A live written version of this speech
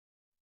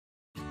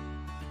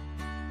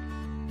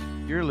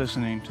You're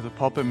listening to the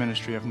pulpit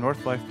ministry of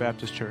North Life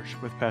Baptist Church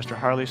with Pastor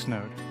Harley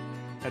Snode.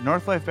 At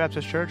North Life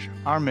Baptist Church,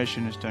 our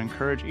mission is to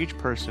encourage each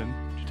person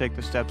to take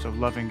the steps of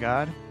loving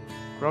God,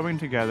 growing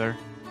together,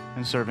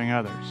 and serving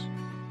others.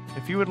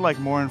 If you would like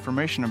more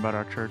information about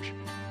our church,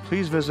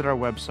 please visit our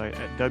website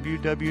at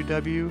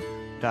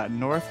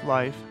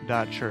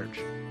www.northlife.church.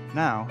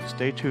 Now,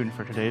 stay tuned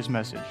for today's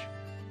message.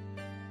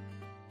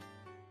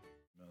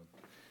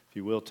 If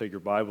you will, take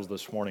your Bibles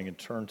this morning and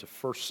turn to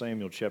 1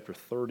 Samuel chapter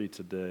 30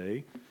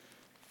 today.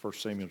 1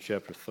 Samuel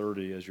chapter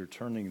 30, as you're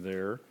turning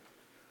there.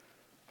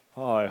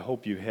 I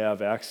hope you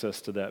have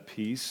access to that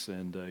piece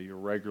and you're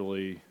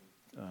regularly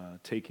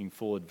taking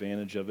full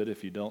advantage of it.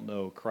 If you don't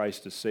know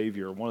Christ as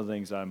Savior, one of the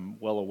things I'm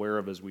well aware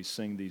of as we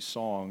sing these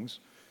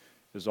songs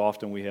is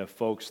often we have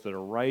folks that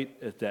are right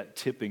at that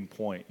tipping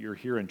point. You're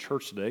here in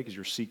church today because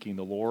you're seeking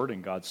the Lord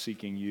and God's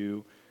seeking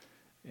you.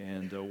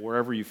 And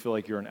wherever you feel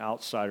like you're an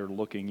outsider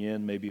looking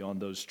in, maybe on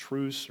those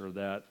truths or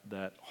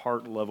that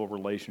heart-level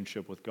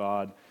relationship with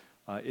God,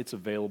 it's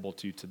available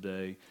to you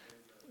today.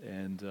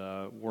 And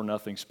we're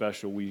nothing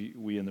special.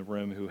 We in the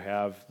room who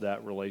have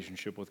that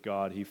relationship with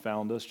God, He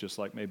found us just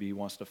like maybe He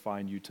wants to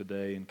find you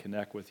today and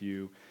connect with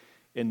you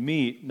and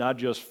meet not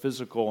just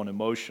physical and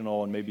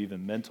emotional and maybe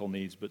even mental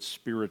needs, but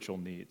spiritual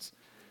needs.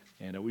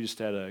 And we just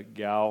had a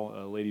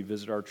lady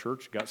visit our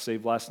church, got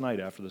saved last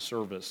night after the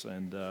service,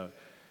 and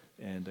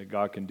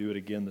God can do it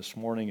again this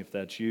morning if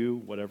that's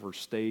you, whatever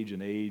stage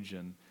and age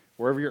and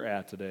wherever you're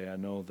at today. I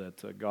know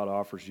that God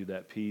offers you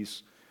that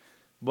peace,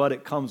 but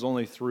it comes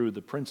only through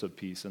the Prince of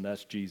Peace, and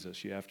that's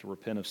Jesus. You have to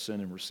repent of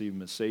sin and receive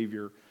Him as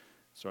Savior,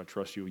 so I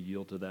trust you'll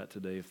yield to that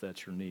today if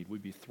that's your need.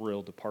 We'd be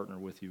thrilled to partner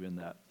with you in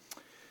that.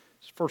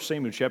 It's 1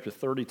 Samuel chapter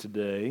 30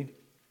 today.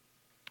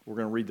 We're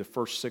going to read the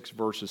first 6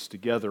 verses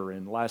together,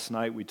 and last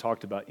night we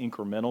talked about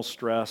incremental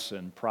stress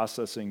and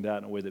processing that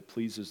in a way that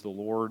pleases the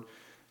Lord.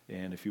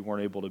 And if you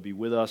weren't able to be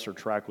with us or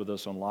track with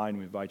us online,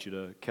 we invite you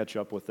to catch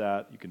up with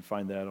that. You can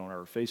find that on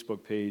our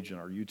Facebook page and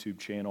our YouTube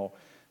channel,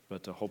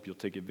 but I hope you'll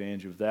take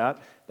advantage of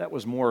that. That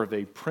was more of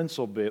a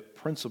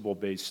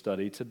principle-based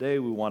study. Today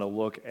we want to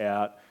look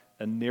at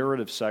a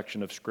narrative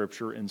section of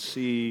Scripture and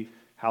see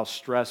how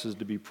stress is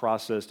to be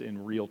processed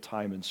in real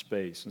time and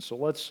space. And so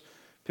let's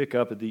pick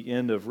up at the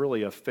end of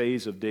really a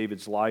phase of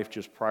David's life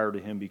just prior to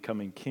him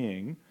becoming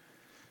king.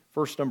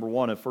 Verse number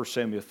 1 of 1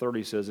 Samuel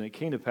 30 says, "And it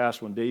came to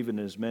pass when David and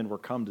his men were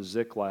come to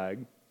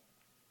Ziklag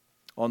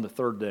on the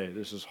 3rd day,"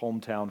 this is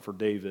hometown for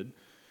David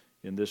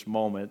in this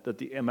moment, "that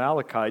the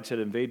Amalekites had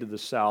invaded the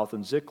south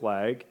and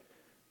Ziklag,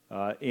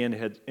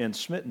 and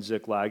smitten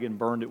Ziklag and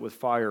burned it with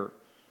fire,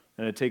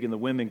 and had taken the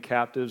women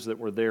captives that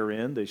were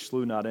therein. They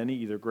slew not any,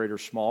 either great or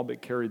small,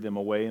 but carried them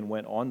away and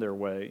went on their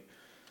way.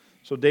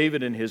 So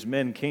David and his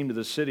men came to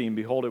the city, and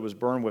behold, it was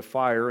burned with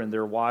fire, and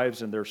their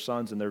wives and their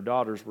sons and their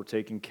daughters were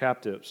taken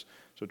captives."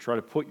 So try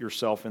to put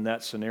yourself in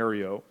that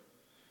scenario.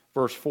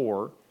 Verse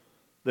 4,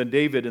 "Then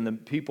David and the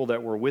people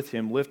that were with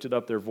him lifted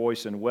up their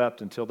voice and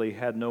wept until they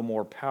had no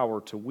more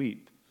power to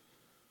weep.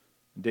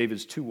 And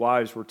David's 2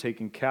 wives were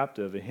taken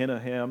captive,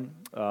 Ahinoam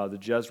the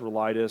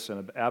Jezreelitess,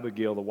 and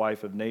Abigail the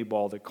wife of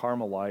Nabal the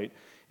Carmelite.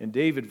 And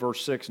David,"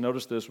 verse 6,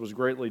 notice this, "was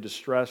greatly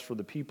distressed, for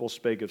the people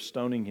spake of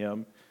stoning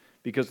him,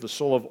 because the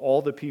soul of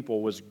all the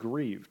people was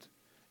grieved,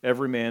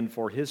 every man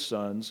for his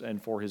sons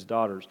and for his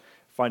daughters."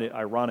 I find it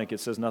ironic, it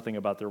says nothing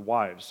about their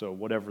wives, so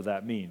whatever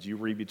that means. You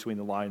read between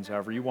the lines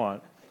however you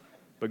want.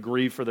 But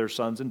grieve for their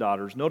sons and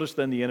daughters. Notice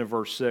then the end of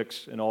verse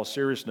 6 in all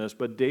seriousness.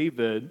 "But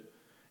David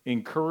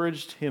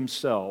encouraged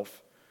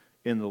himself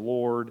in the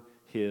Lord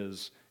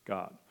his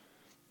God."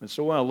 And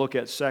so I want to look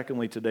at,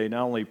 secondly, today,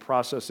 not only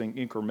processing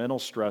incremental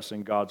stress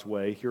in God's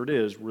way, here it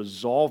is,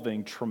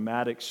 resolving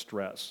traumatic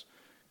stress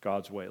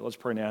God's way. Let's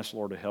pray and ask the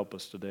Lord to help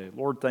us today.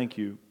 Lord, thank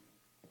you.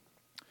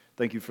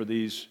 Thank you for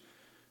these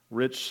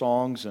rich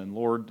songs, and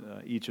Lord,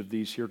 each of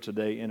these here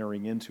today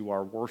entering into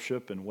our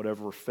worship and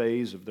whatever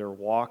phase of their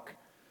walk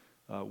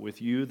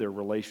with you, their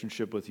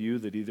relationship with you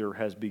that either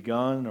has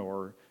begun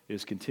or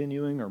is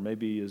continuing or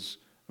maybe is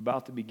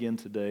about to begin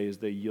today as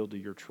they yield to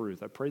your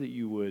truth. I pray that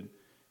you would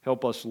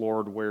help us,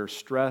 Lord, where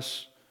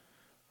stress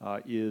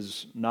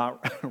is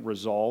not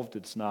resolved,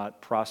 it's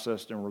not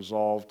processed and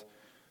resolved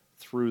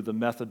through the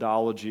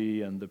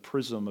methodology and the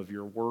prism of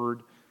your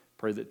word.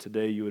 Pray that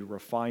today you would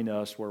refine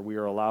us where we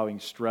are allowing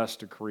stress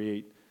to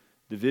create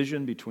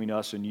division between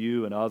us and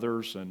you and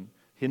others and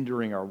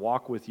hindering our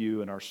walk with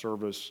you and our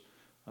service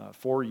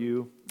for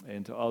you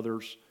and to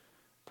others.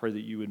 Pray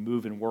that you would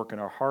move and work in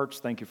our hearts.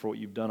 Thank you for what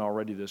you've done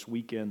already this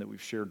weekend that we've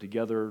shared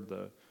together,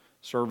 the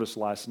service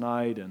last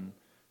night and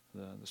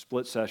the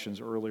split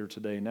sessions earlier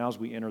today. Now as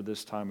we enter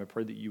this time, I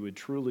pray that you would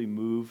truly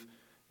move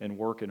and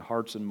work in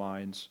hearts and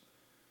minds.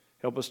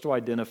 Help us to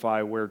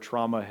identify where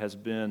trauma has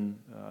been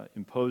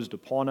imposed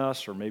upon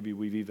us, or maybe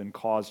we've even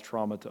caused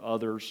trauma to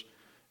others,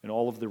 and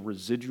all of the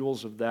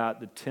residuals of that,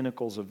 the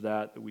tentacles of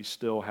that we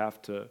still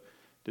have to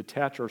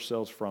detach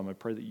ourselves from. I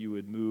pray that you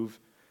would move.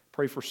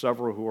 Pray for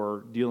several who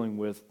are dealing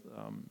with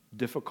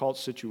difficult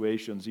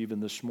situations even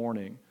this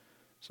morning,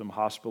 some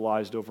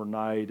hospitalized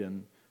overnight,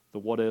 and the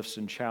what-ifs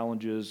and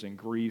challenges and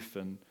grief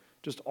and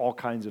just all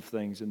kinds of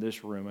things in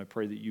this room. I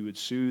pray that you would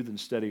soothe and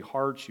steady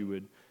hearts. You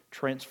would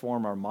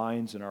transform our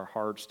minds and our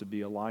hearts to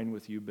be aligned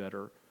with you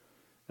better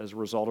as a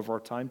result of our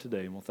time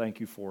today. And we'll thank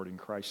you for it in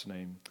Christ's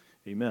name.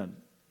 Amen.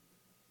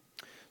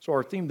 So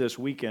our theme this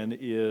weekend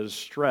is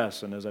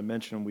stress. And as I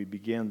mentioned, we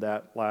began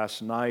that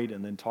last night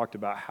and then talked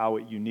about how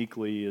it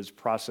uniquely is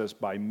processed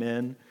by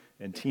men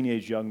and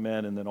teenage young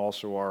men, and then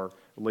also our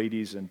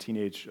ladies and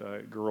teenage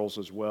girls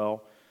as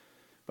well.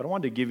 But I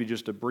wanted to give you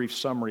just a brief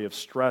summary of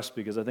stress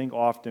because I think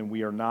often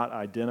we are not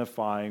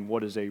identifying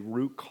what is a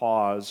root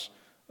cause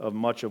of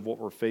much of what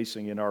we're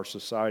facing in our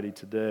society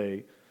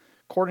today.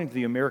 According to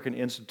the American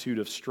Institute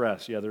of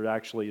Stress, there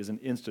actually is an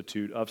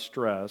Institute of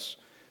Stress,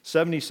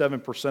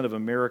 77% of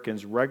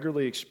Americans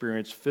regularly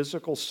experience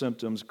physical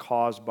symptoms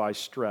caused by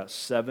stress.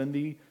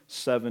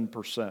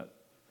 77%.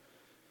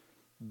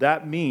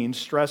 That means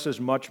stress is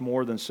much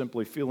more than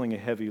simply feeling a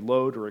heavy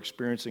load or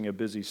experiencing a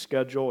busy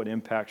schedule. It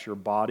impacts your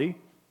body,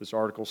 this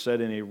article said,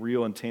 in a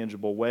real and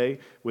tangible way,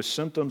 with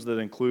symptoms that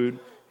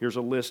include, here's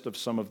a list of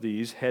some of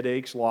these: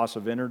 headaches, loss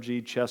of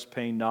energy, chest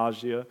pain,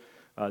 nausea,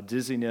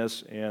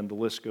 dizziness, and the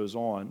list goes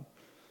on.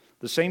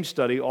 The same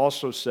study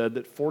also said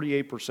that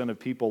 48% of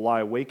people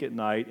lie awake at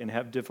night and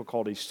have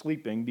difficulty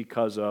sleeping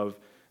because of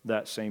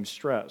that same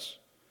stress.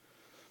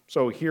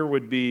 So here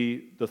would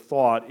be the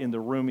thought in the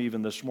room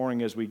even this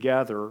morning as we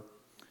gather: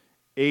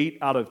 8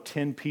 out of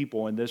 10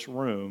 people in this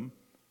room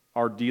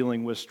are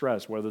dealing with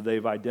stress, whether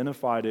they've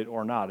identified it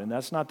or not. And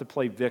that's not to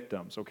play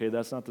victims, okay?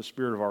 That's not the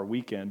spirit of our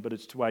weekend, but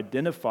it's to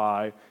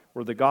identify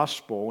where the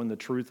gospel and the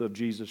truth of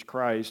Jesus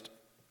Christ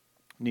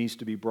needs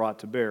to be brought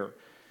to bear.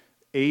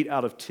 8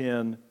 out of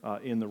 10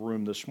 in the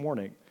room this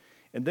morning.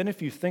 And then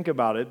if you think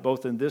about it,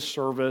 both in this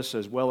service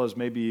as well as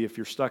maybe if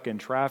you're stuck in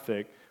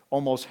traffic,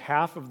 almost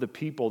half of the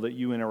people that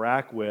you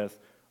interact with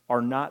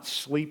are not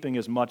sleeping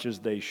as much as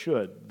they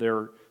should.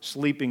 They're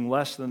sleeping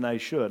less than they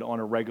should on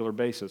a regular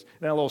basis.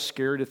 Isn't that a little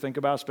scary to think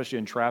about, especially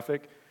in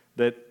traffic,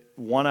 that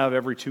 1 out of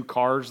every 2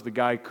 cars, the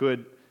guy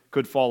could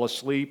fall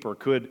asleep or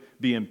could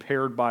be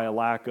impaired by a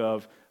lack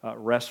of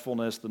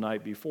restfulness the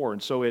night before.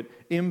 And so it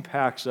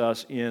impacts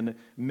us in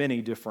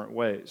many different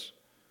ways.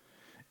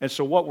 And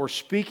so what we're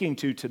speaking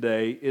to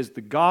today is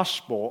the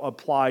gospel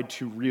applied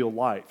to real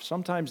life.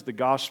 Sometimes the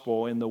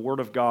gospel in the Word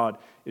of God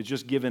is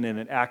just given in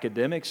an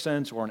academic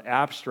sense or an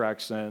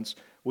abstract sense.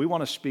 We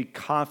want to speak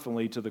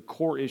confidently to the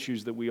core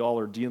issues that we all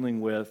are dealing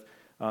with,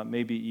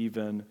 maybe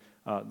even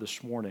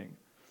this morning.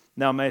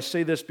 Now, may I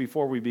say this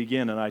before we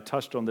begin, and I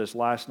touched on this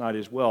last night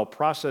as well,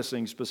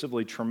 processing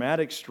specifically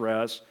traumatic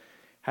stress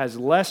has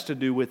less to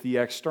do with the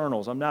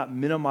externals. I'm not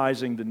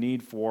minimizing the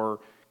need for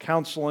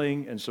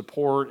counseling and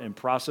support and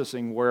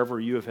processing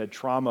wherever you have had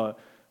trauma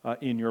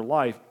in your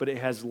life, but it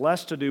has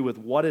less to do with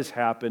what has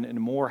happened and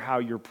more how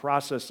you're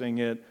processing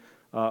it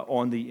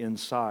on the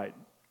inside.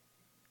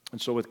 And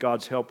so with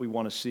God's help, we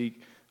want to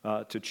seek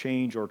to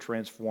change or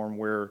transform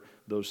where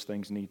those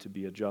things need to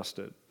be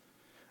adjusted.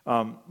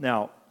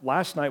 Now,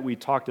 last night we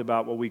talked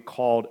about what we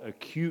called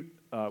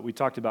we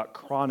talked about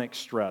chronic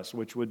stress,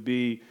 which would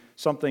be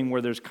something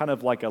where there's kind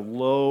of like a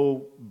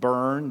low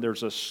burn,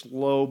 there's a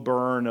slow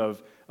burn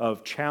of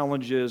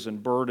challenges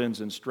and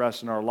burdens and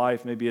stress in our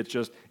life. Maybe it's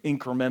just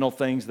incremental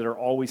things that are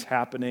always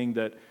happening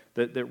that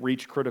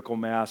reach critical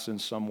mass in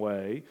some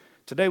way.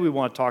 Today we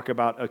want to talk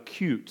about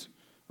acute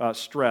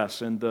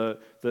stress and the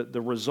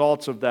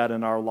results of that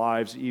in our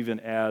lives even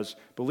as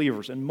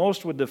believers. And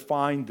most would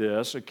define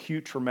this,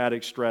 acute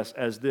traumatic stress,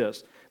 as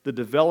this: the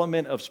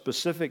development of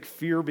specific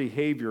fear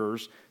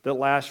behaviors that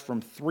last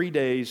from 3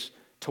 days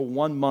to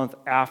 1 month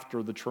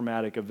after the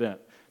traumatic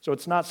event. So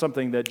it's not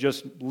something that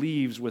just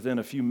leaves within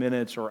a few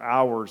minutes or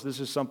hours. This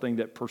is something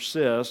that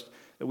persists,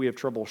 that we have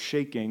trouble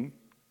shaking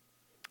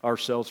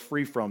ourselves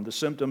free from. The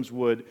symptoms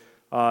would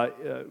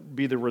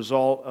be the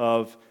result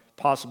of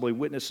possibly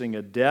witnessing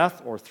a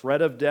death or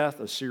threat of death,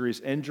 a serious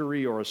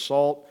injury or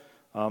assault.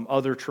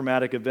 Other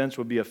traumatic events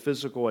would be a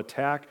physical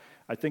attack.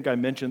 I think I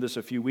mentioned this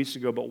a few weeks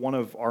ago, but one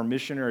of our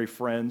missionary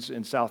friends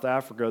in South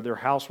Africa, their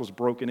house was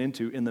broken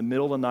into in the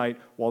middle of the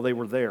night while they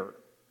were there.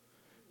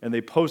 And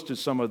they posted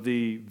some of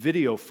the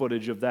video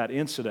footage of that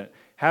incident.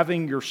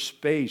 Having your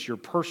space, your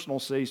personal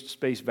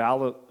space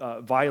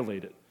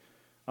violated.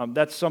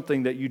 That's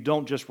something that you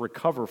don't just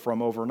recover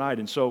from overnight.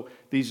 And so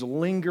these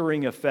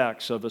lingering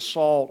effects of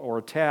assault or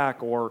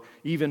attack, or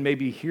even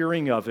maybe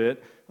hearing of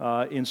it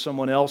in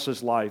someone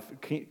else's life,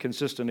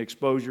 consistent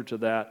exposure to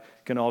that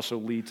can also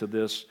lead to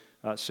this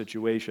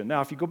situation.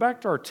 Now, if you go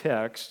back to our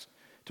text,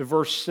 to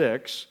verse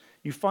 6,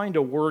 you find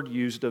a word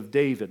used of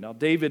David. Now,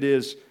 David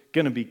is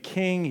going to be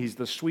king. He's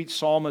the sweet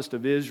psalmist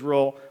of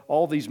Israel.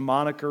 All these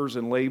monikers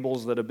and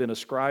labels that have been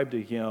ascribed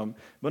to him.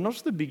 But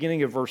notice the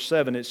beginning of verse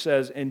 7. It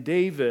says, "And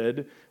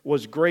David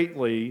was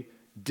greatly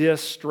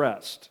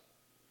distressed."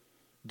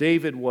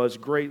 David was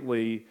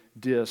greatly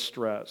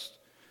distressed.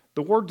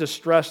 The word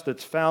distressed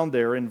that's found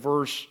there in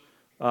verse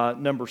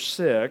number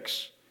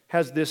 6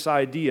 has this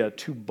idea: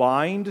 to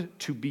bind,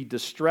 to be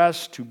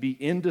distressed, to be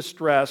in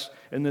distress,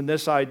 and then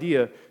this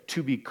idea: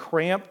 to be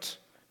cramped,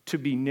 to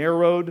be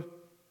narrowed,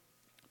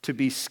 to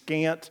be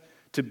scant,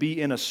 to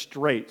be in a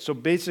strait. So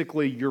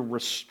basically, you're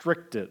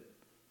restricted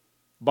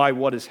by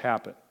what has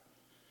happened.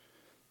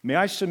 May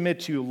I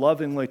submit to you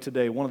lovingly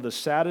today, one of the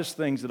saddest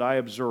things that I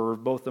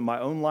observe, both in my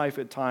own life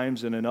at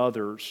times and in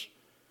others,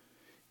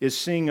 is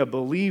seeing a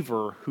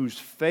believer whose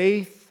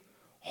faith,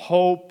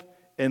 hope,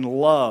 and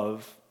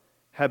love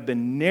have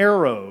been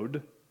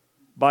narrowed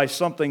by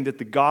something that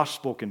the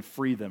gospel can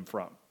free them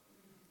from.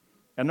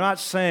 I'm not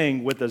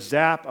saying with a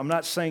zap, I'm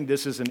not saying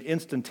this is an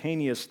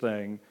instantaneous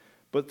thing,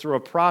 but through a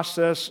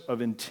process of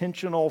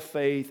intentional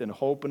faith and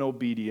hope and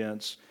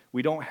obedience,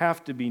 we don't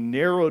have to be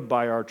narrowed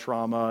by our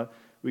trauma.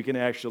 We can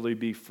actually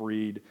be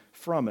freed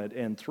from it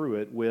and through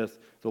it with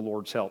the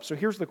Lord's help. So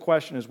here's the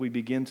question as we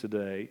begin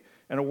today.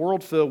 In a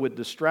world filled with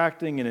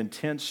distracting and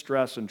intense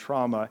stress and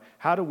trauma,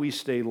 how do we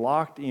stay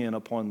locked in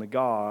upon the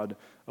God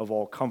of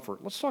all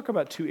comfort? Let's talk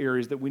about two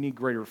areas that we need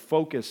greater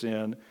focus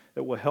in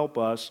that will help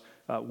us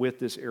with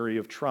this area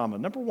of trauma.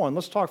 Number one,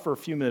 let's talk for a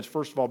few minutes,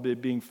 first of all,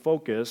 being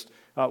focused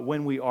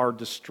when we are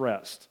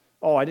distressed.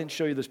 Oh, I didn't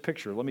show you this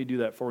picture. Let me do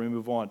that before we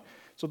move on.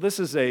 So this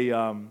is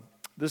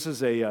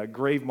a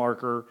grave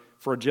marker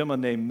for a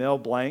gentleman named Mel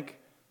Blanc.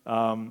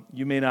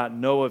 You may not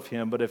know of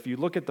him, but if you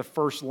look at the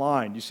first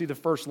line, you see the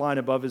first line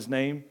above his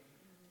name?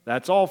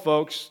 That's all,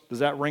 folks. Does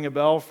that ring a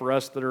bell for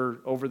us that are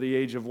over the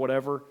age of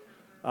whatever?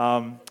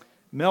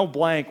 Mel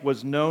Blanc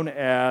was known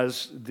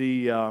as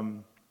the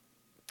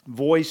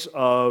voice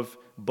of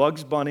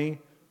Bugs Bunny,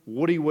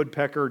 Woody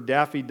Woodpecker,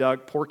 Daffy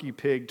Duck, Porky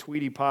Pig,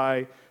 Tweety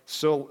Pie,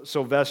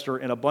 Sylvester,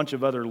 and a bunch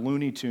of other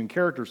Looney Tune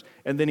characters.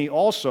 And then he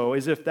also,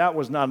 as if that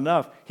was not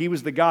enough, he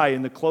was the guy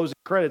in the closing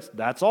credits.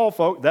 That's all,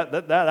 folks.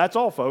 That's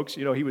all, folks.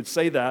 You know, he would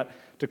say that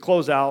to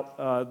close out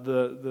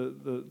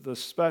the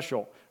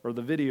special or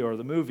the video or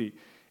the movie.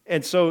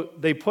 And so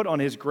they put on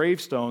his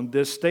gravestone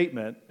this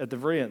statement at the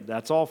very end.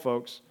 That's all,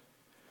 folks.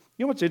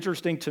 You know what's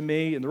interesting to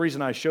me, and the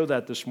reason I show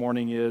that this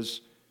morning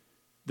is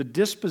the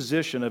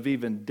disposition of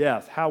even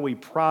death, how we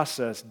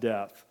process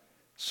death.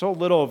 So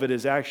little of it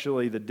is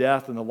actually the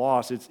death and the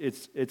loss.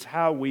 It's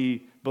how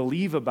we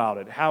believe about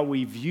it, how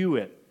we view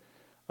it.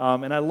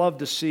 And I love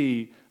to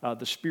see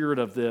the spirit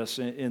of this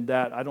in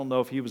that. I don't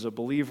know if he was a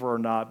believer or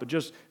not, but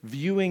just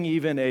viewing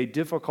even a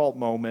difficult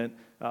moment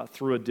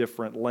through a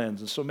different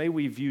lens. And so may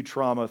we view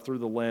trauma through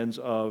the lens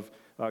of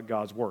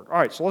God's Word. All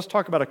right, so let's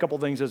talk about a couple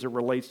things as it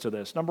relates to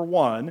this. Number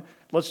one,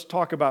 let's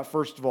talk about,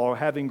 first of all,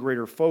 having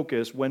greater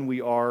focus when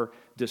we are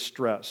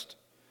distressed.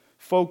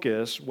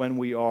 Focus when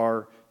we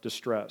are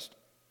distressed.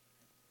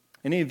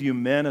 Any of you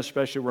men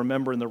especially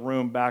remember in the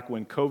room back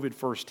when COVID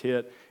first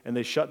hit and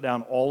they shut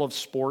down all of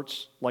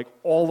sports, like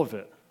all of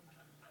it.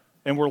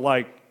 And we're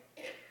like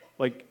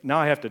now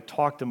I have to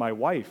talk to my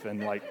wife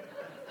and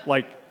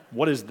like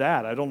what is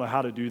that? I don't know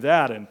how to do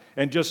that.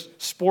 And just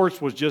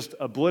sports was just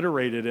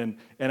obliterated. And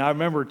I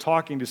remember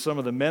talking to some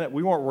of the men.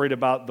 We weren't worried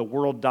about the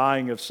world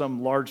dying of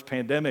some large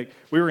pandemic.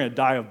 We were going to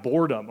die of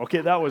boredom.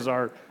 Okay, that was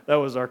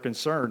our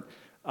concern.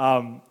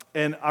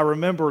 And I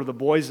remember the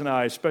boys and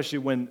I, especially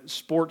when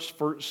sports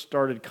first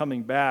started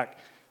coming back,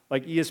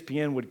 like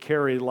ESPN would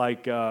carry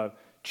like a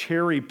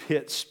cherry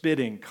pit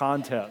spitting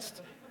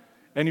contest.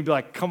 And you'd be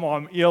like, come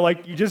on,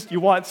 like you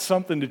want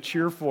something to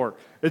cheer for.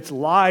 It's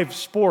live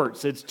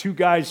sports. It's two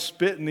guys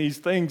spitting these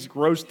things,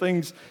 gross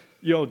things,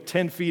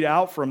 10 feet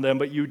out from them,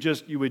 but you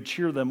would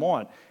cheer them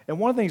on. And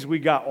one of the things we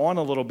got on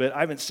a little bit, I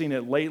haven't seen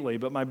it lately,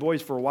 but my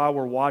boys for a while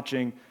were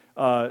watching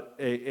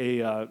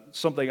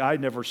something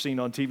I'd never seen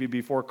on TV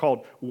before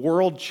called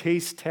World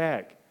Chase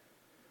Tag,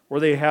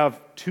 where they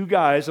have two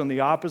guys on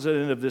the opposite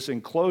end of this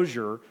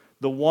enclosure.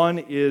 The one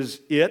is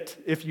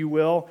it, if you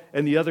will,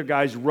 and the other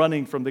guy's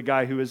running from the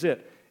guy who is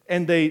it.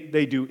 And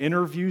they do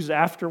interviews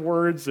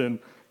afterwards, and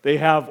they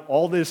have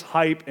all this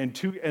hype, and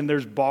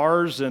there's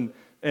bars and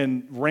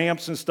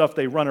ramps and stuff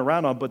they run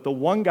around on. But the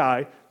one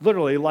guy,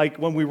 literally, like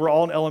when we were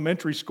all in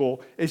elementary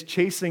school, is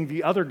chasing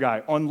the other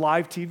guy on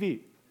live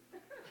TV.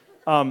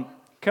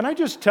 Can I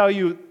just tell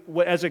you,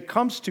 as it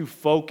comes to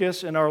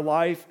focus in our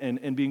life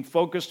and being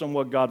focused on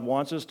what God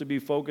wants us to be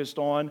focused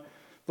on,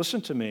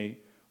 listen to me.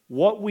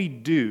 What we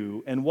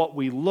do and what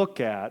we look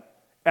at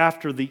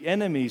after the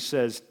enemy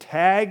says,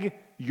 tag,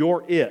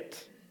 you're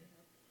it,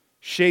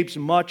 shapes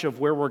much of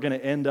where we're going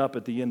to end up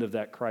at the end of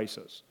that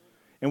crisis.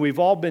 And we've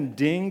all been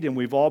dinged and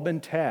we've all been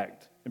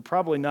tagged, and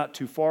probably not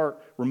too far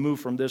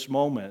removed from this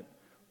moment.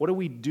 What are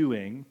we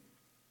doing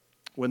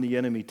when the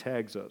enemy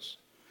tags us?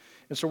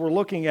 And so we're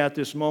looking at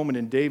this moment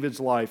in David's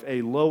life,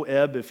 a low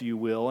ebb, if you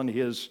will, and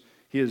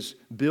his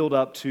build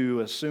up to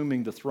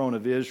assuming the throne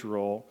of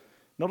Israel.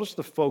 Notice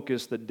the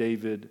focus that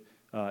David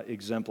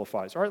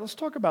exemplifies. All right, let's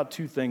talk about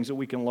two things that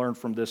we can learn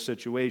from this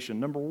situation.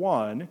 Number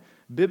one,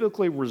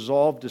 biblically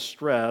resolved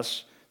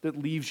distress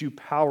that leaves you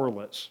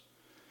powerless.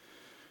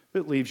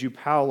 That leaves you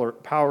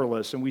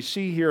powerless. And we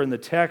see here in the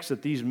text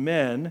that these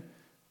men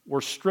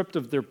were stripped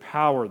of their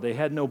power. They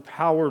had no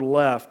power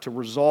left to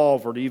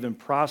resolve or to even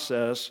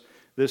process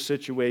this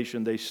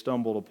situation they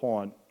stumbled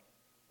upon.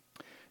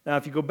 Now,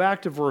 if you go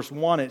back to verse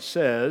 1, it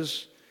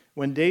says,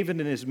 when David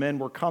and his men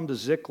were come to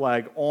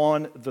Ziklag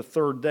on the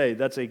third day.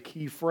 That's a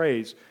key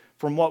phrase.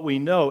 From what we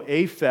know,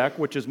 Aphek,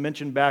 which is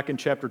mentioned back in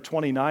chapter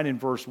 29 in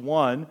verse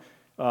 1,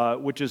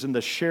 which is in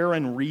the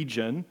Sharon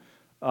region,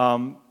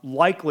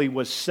 likely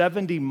was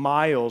 70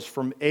 miles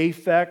from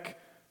Aphek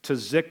to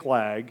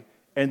Ziklag,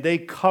 and they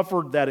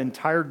covered that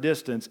entire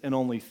distance in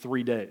only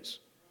 3 days.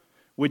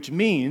 Which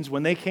means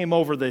when they came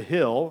over the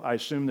hill, I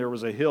assume there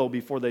was a hill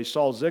before they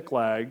saw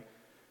Ziklag,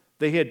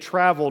 they had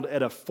traveled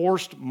at a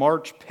forced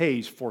march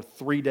pace for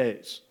 3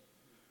 days.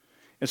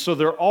 And so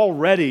they're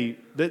already,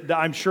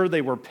 I'm sure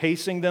they were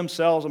pacing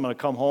themselves. I'm going to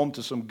come home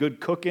to some good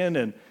cooking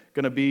and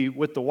going to be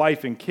with the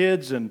wife and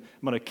kids, and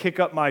I'm going to kick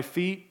up my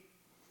feet.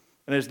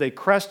 And as they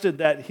crested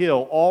that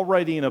hill,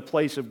 already in a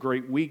place of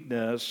great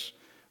weakness,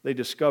 they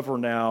discover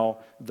now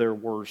their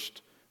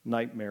worst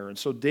nightmare. And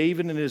so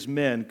David and his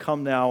men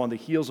come now on the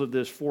heels of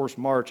this forced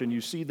march, and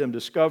you see them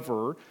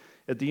discover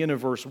at the end of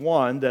verse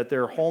 1 that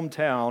their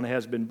hometown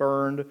has been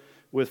burned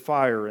with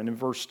fire. And in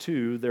verse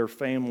 2, their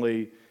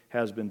family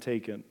has been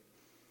taken.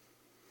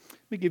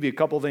 Let me give you a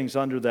couple things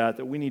under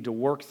that we need to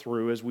work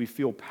through as we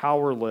feel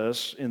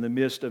powerless in the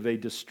midst of a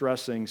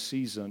distressing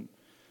season.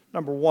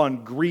 Number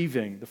one,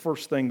 grieving. The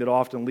first thing that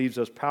often leaves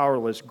us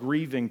powerless,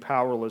 grieving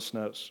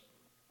powerlessness.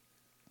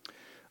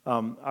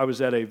 I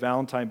was at a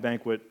Valentine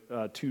banquet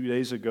 2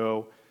 days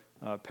ago.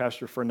 A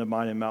pastor friend of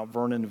mine in Mount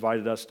Vernon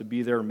invited us to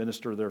be there and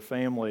minister to their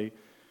family.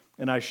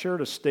 And I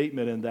shared a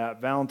statement in that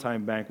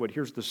Valentine banquet.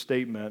 Here's the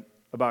statement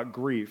about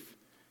grief.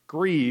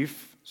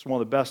 Grief, it's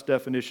one of the best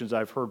definitions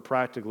I've heard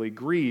practically.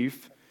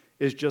 Grief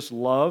is just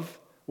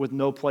love with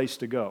no place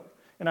to go.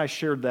 And I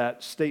shared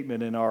that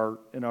statement in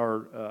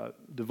our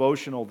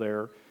devotional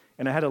there.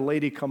 And I had a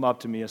lady come up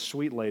to me, a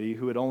sweet lady,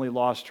 who had only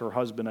lost her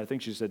husband, I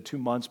think she said 2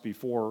 months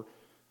before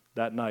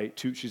that night.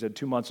 She said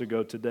 2 months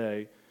ago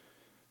today.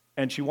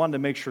 And she wanted to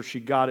make sure she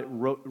got it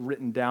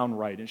written down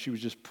right. And she was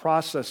just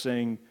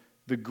processing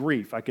the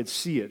grief. I could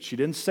see it. She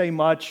didn't say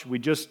much.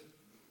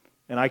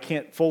 And I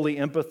can't fully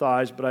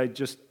empathize,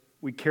 but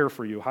we care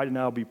for you. Heidi and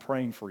I will be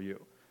praying for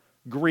you.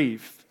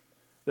 Grief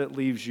that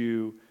leaves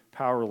you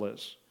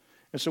powerless.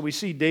 And so we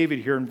see David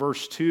here in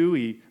verse 2.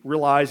 He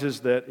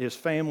realizes that his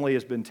family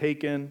has been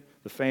taken,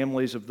 the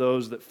families of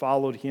those that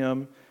followed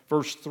him.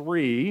 Verse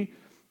 3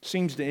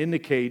 seems to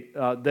indicate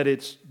that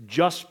it's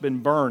just been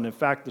burned. In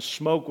fact, the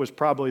smoke was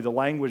probably the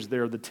language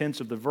there, the tense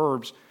of the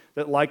verbs,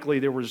 that likely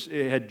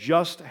it had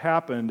just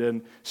happened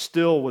and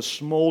still was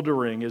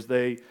smoldering as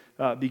they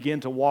begin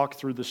to walk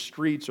through the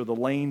streets or the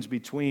lanes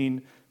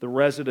between the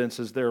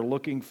residences they're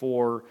looking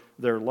for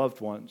their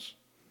loved ones.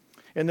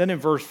 And then in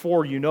verse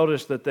 4, you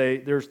notice that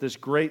there's this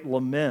great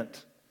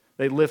lament.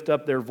 They lift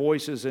up their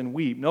voices and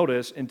weep.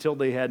 Notice, until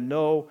they had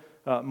no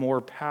more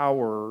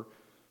power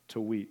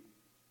to weep.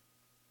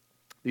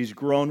 These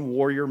grown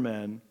warrior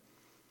men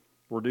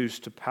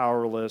reduced to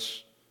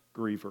powerless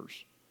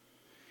grievers.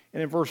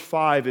 And in verse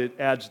 5, it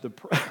adds the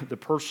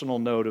personal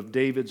note of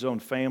David's own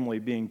family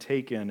being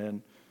taken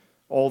and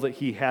all that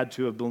he had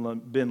to have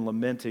been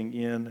lamenting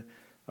in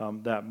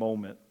that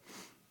moment.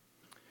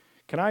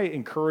 Can I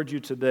encourage you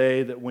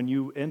today that when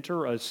you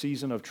enter a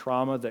season of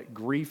trauma, that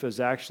grief is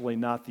actually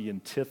not the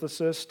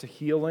antithesis to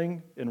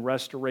healing and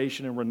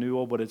restoration and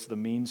renewal, but it's the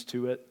means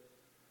to it?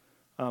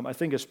 I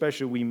think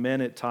especially we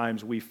men at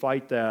times, we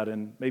fight that,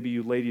 and maybe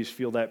you ladies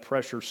feel that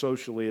pressure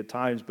socially at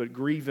times, but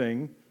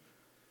grieving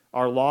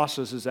our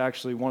losses is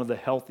actually one of the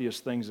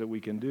healthiest things that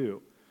we can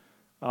do.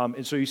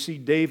 And so you see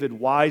David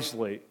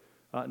wisely,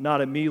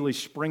 not immediately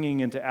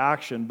springing into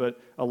action, but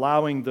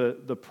allowing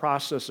the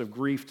process of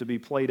grief to be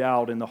played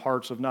out in the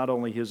hearts of not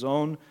only his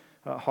own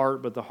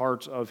heart, but the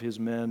hearts of his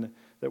men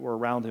that were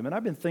around him. And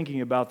I've been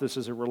thinking about this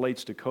as it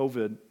relates to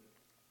COVID.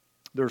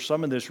 There's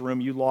some in this room,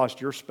 you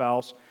lost your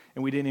spouse,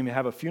 and we didn't even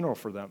have a funeral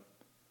for them.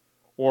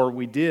 Or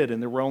we did, and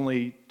there were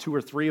only 2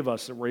 or 3 of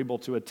us that were able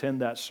to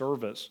attend that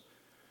service.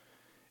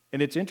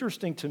 And it's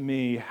interesting to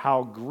me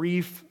how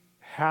grief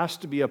has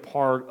to be a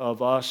part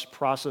of us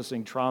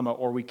processing trauma,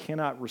 or we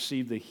cannot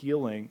receive the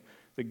healing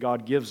that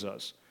God gives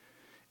us.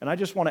 And I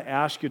just want to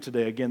ask you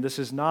today, again, this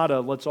is not a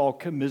let's all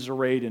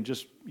commiserate and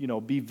just,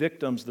 be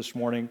victims this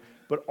morning,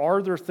 but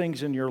are there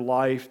things in your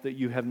life that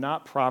you have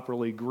not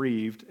properly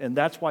grieved, and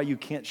that's why you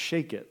can't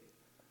shake it?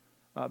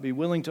 Be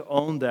willing to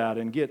own that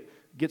and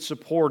get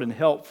support and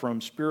help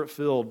from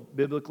Spirit-filled,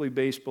 biblically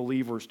based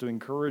believers to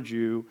encourage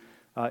you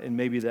in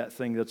maybe that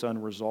thing that's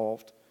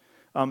unresolved.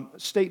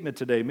 Statement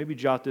today, maybe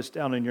jot this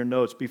down in your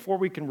notes. Before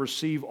we can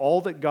receive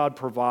all that God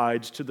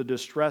provides to the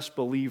distressed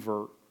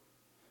believer,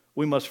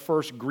 we must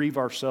first grieve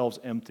ourselves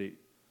empty.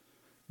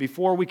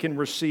 Before we can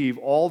receive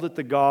all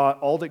that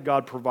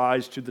God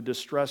provides to the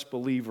distressed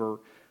believer,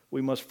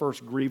 we must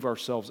first grieve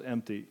ourselves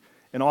empty.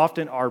 And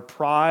often our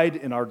pride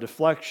and our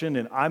deflection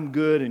and I'm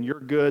good and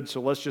you're good,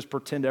 so let's just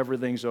pretend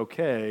everything's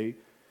okay,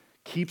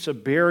 keeps a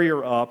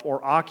barrier up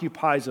or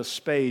occupies a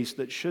space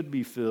that should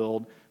be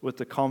filled with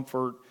the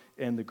comfort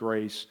and the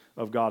grace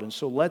of God. And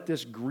so let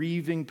this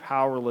grieving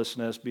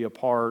powerlessness be a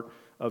part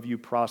of you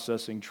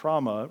processing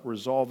trauma,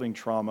 resolving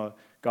trauma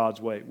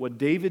God's way. What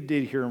David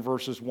did here in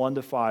verses 1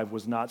 to 5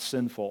 was not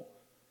sinful.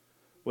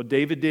 What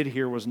David did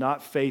here was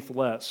not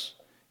faithless.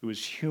 It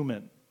was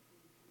human.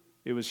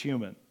 It was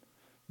human.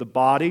 The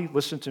body,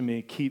 listen to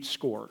me, keeps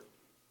score.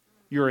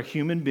 You're a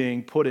human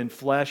being put in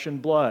flesh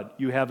and blood.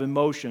 You have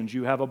emotions.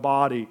 You have a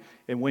body.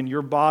 And when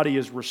your body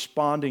is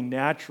responding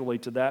naturally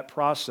to that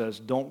process,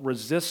 don't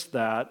resist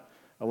that.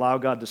 Allow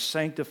God to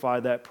sanctify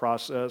that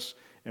process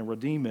and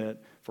redeem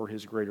it for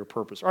His greater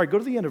purpose. All right, go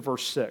to the end of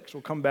verse 6.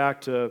 We'll come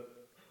back to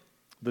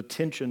the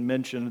tension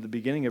mentioned at the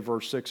beginning of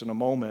verse 6 in a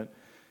moment.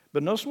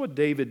 But notice what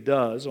David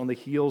does on the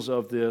heels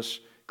of this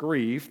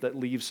grief that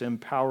leaves him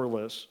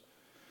powerless.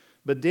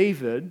 But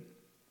David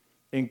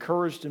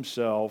encouraged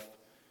himself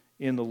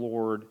in the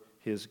Lord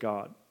his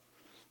God.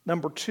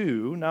 Number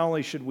two, not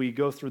only should we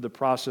go through the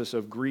process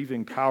of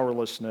grieving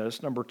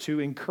powerlessness, number two,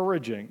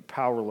 encouraging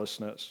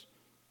powerlessness.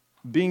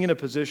 Being in a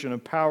position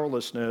of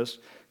powerlessness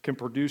can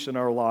produce in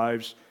our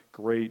lives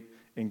great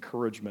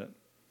encouragement.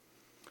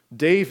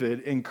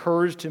 David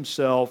encouraged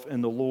himself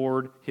in the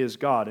Lord his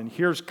God. And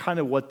here's kind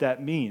of what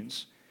that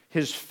means.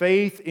 His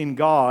faith in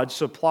God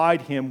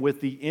supplied him with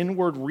the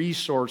inward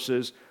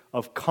resources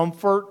of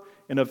comfort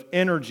and of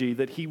energy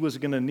that he was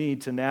going to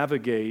need to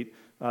navigate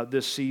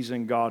this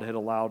season God had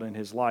allowed in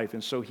his life.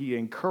 And so he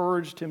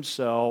encouraged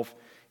himself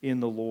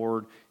in the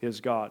Lord his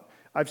God.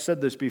 I've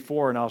said this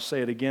before and I'll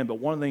say it again, but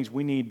one of the things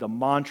we need, the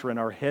mantra in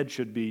our head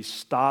should be,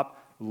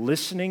 stop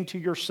listening to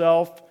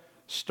yourself,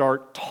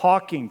 start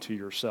talking to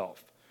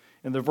yourself.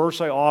 And the verse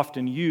I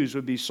often use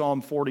would be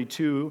Psalm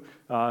 42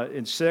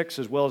 and 6,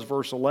 as well as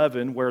verse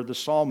 11, where the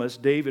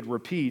psalmist, David,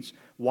 repeats,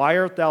 "Why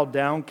art thou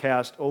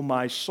downcast, O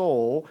my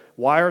soul?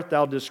 Why art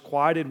thou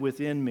disquieted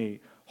within me?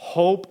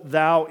 Hope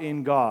thou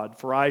in God,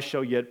 for I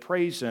shall yet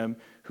praise him,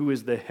 who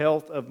is the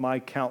health of my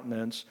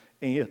countenance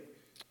and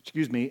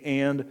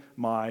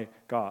my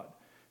God."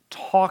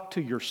 Talk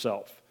to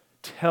yourself.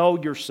 Tell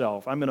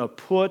yourself, I'm going to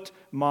put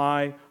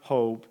my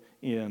hope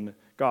in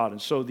God.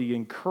 And so the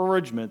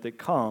encouragement that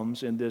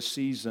comes in this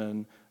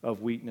season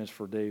of weakness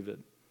for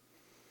David.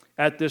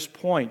 At this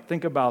point,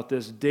 think about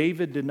this,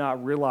 David did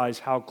not realize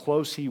how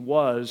close he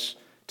was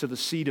to the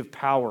seat of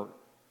power.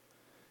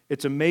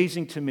 It's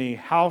amazing to me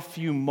how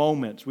few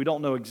moments, we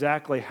don't know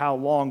exactly how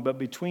long, but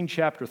between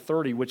chapter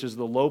 30, which is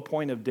the low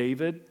point of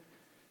David,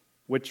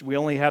 which we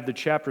only have the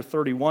chapter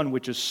 31,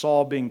 which is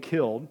Saul being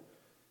killed,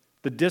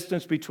 the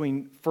distance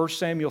between 1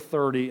 Samuel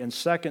 30 and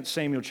 2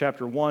 Samuel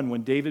chapter 1,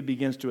 when David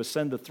begins to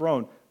ascend the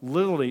throne,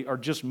 literally are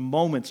just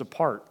moments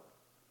apart.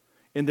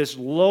 In this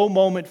low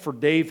moment for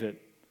David,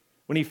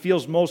 when he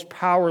feels most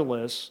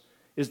powerless,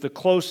 is the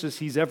closest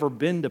he's ever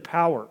been to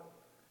power.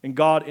 And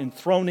God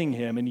enthroning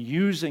him and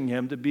using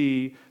him to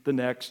be the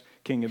next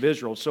king of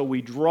Israel. So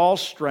we draw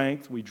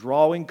strength, we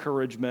draw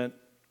encouragement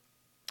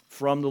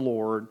from the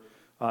Lord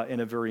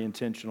in a very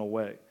intentional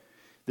way.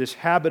 This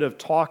habit of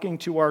talking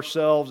to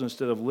ourselves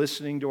instead of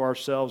listening to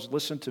ourselves,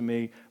 listen to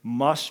me,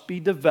 must be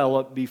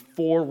developed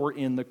before we're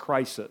in the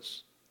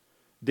crisis.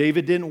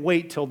 David didn't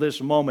wait till this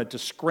moment to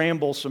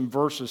scramble some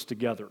verses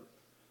together.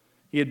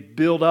 He had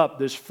built up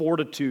this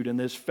fortitude and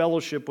this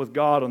fellowship with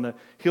God on the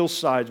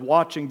hillsides,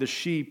 watching the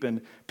sheep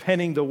and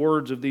penning the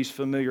words of these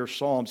familiar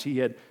psalms. He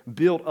had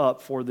built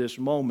up for this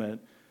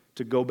moment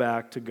to go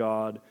back to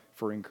God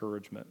for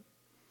encouragement.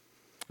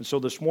 And so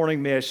this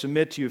morning, may I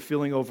submit to you,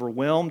 feeling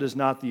overwhelmed is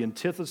not the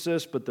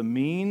antithesis, but the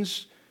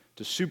means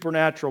to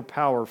supernatural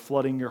power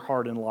flooding your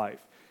heart and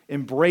life.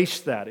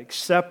 Embrace that,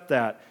 accept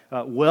that,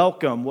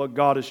 welcome what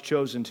God has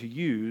chosen to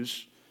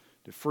use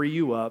to free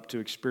you up to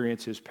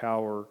experience His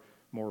power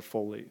more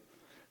fully.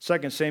 2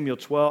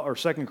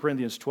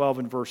 Corinthians 12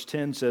 and verse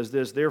 10 says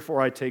this,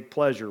 "Therefore I take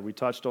pleasure," we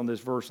touched on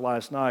this verse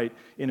last night,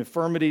 "in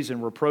infirmities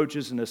and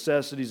reproaches and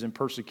necessities and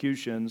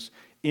persecutions,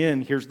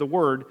 in," here's the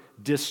word,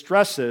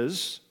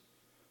 "distresses,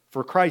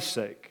 for Christ's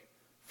sake.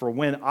 For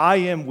when I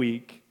am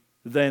weak,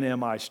 then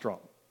am I strong."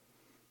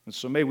 And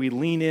so may we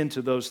lean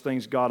into those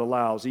things God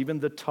allows, even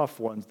the tough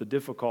ones, the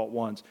difficult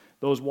ones.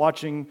 Those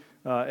watching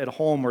at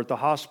home or at the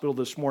hospital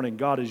this morning,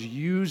 God is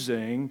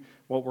using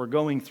what we're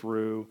going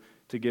through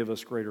to give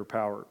us greater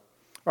power.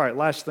 All right,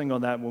 last thing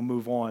on that, and we'll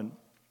move on.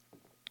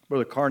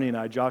 Brother Carney and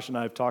I, Josh and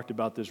I have talked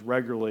about this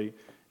regularly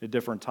at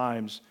different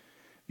times.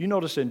 You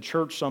notice in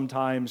church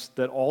sometimes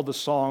that all the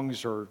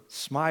songs are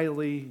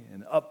smiley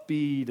and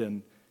upbeat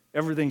and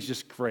everything's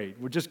just great.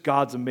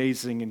 God's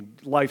amazing and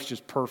life's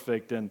just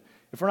perfect. And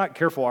if we're not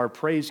careful, our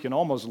praise can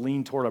almost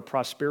lean toward a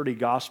prosperity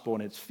gospel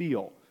in its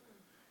feel.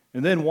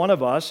 And then one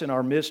of us in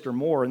our midst or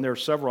more, and there are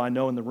several I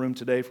know in the room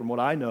today from what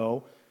I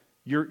know,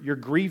 you're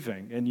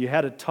grieving and you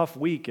had a tough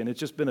week and it's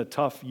just been a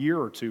tough year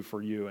or two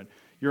for you. And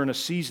you're in a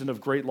season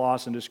of great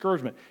loss and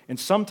discouragement. And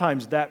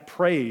sometimes that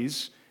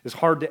praise is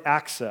hard to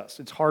access.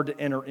 It's hard to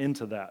enter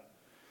into that.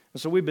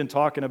 And so we've been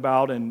talking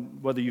about,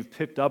 and whether you've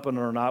picked up on it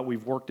or not,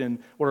 we've worked in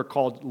what are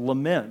called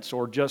laments,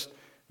 or just,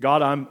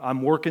 God,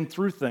 I'm working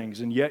through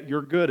things, and yet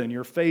you're good and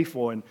you're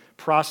faithful, and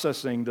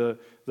processing the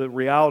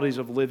realities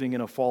of living in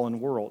a fallen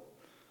world.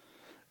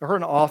 I heard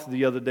an author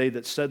the other day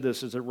that said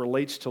this as it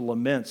relates to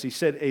laments. He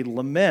said, a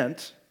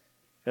lament,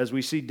 as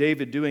we see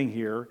David doing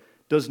here,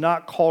 does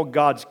not call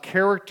God's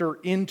character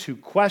into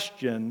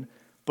question,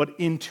 but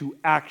into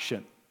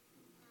action.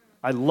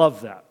 I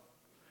love that.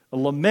 A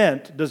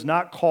lament does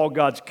not call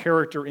God's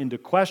character into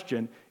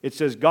question. It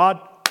says,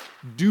 God,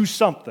 do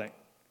something.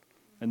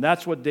 And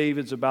that's what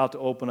David's about to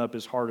open up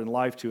his heart and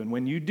life to. And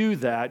when you do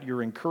that,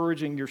 you're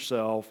encouraging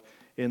yourself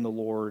in the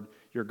Lord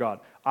your God.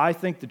 I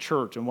think the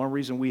church, and one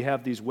reason we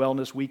have these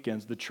wellness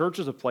weekends, the church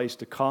is a place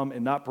to come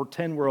and not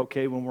pretend we're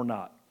okay when we're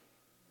not.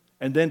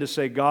 And then to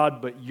say,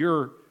 God, but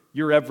you're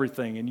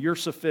everything and you're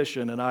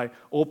sufficient, and I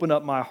open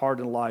up my heart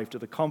and life to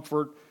the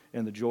comfort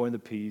and the joy and the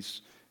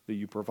peace that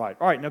you provide.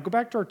 All right, now go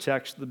back to our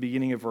text at the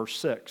beginning of verse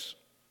 6.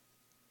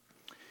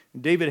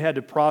 David had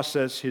to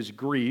process his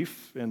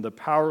grief and the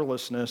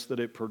powerlessness that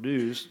it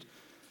produced,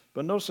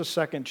 but notice the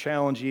second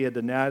challenge he had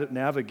to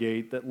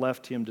navigate that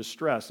left him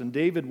distressed. And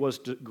David was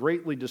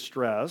greatly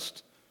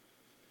distressed,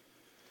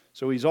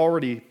 so he's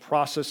already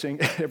processing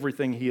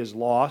everything he has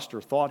lost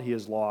or thought he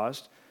has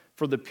lost.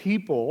 For the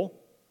people,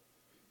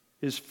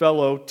 his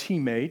fellow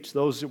teammates,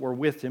 those that were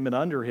with him and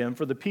under him,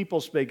 for the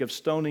people spake of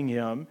stoning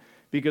him,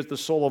 because the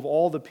soul of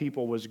all the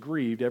people was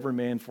grieved, every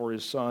man for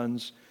his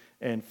sons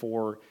and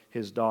for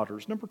his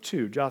daughters. Number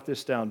 2, jot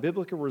this down,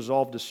 biblically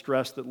resolved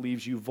distress that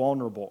leaves you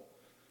vulnerable.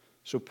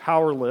 So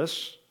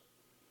powerless.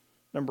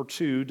 Number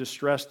 2,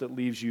 distress that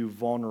leaves you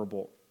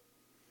vulnerable.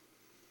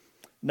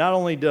 Not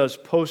only does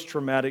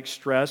post-traumatic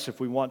stress, if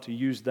we want to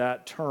use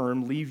that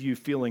term, leave you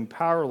feeling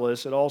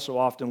powerless, it also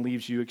often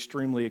leaves you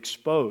extremely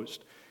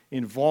exposed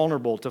and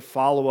vulnerable to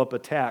follow-up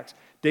attacks.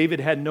 David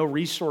had no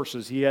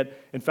resources. He had,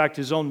 in fact,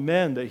 his own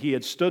men that he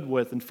had stood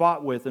with and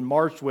fought with and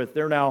marched with,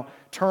 they're now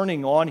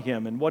turning on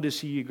him. And what is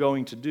he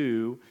going to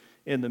do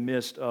in the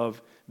midst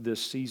of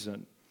this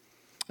season?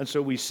 And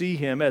so we see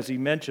him, as he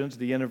mentions,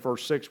 the end of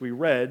verse 6 we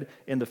read,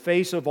 in the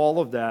face of all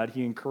of that,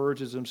 he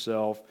encourages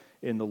himself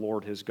in the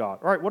Lord his God.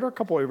 All right, what are a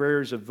couple of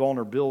areas of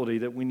vulnerability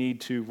that we need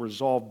to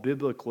resolve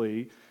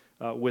biblically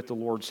with the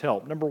Lord's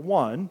help? Number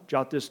 1,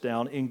 jot this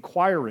down,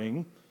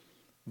 inquiring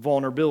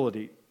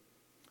vulnerability.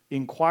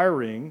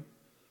 Inquiring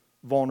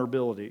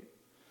vulnerability.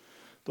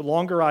 The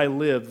longer I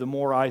live, the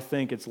more I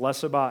think it's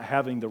less about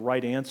having the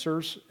right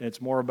answers, and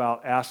it's more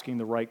about asking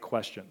the right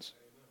questions.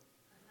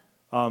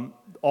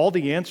 All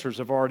the answers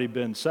have already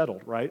been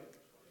settled, right?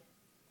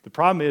 The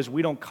problem is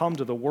we don't come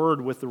to the Word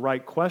with the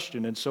right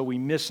question, and so we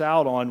miss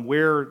out on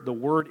where the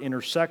Word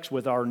intersects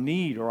with our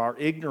need or our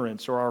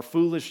ignorance or our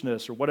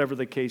foolishness or whatever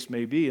the case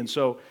may be. And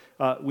so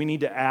we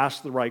need to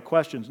ask the right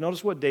questions.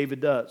 Notice what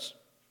David does.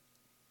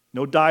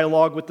 No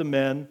dialogue with the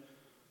men.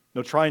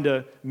 No trying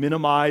to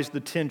minimize the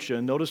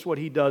tension. Notice what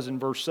he does in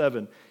verse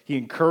 7. He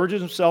encourages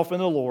himself in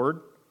the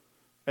Lord.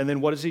 And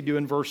then what does he do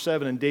in verse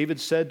 7? And David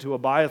said to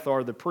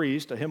Abiathar the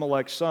priest,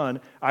 Ahimelech's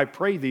son, I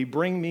pray thee,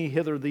 bring me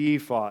hither the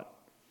ephod.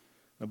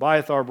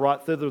 Abiathar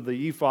brought thither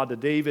the ephod to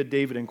David.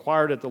 David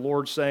inquired at the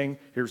Lord, saying,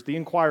 here's the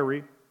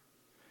inquiry.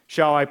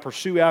 Shall I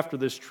pursue after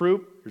this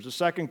troop? Here's the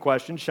second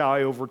question. Shall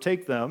I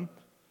overtake them?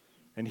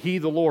 And he,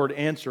 the Lord,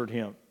 answered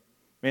him.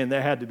 Man,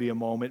 that had to be a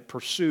moment.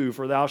 Pursue,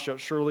 for thou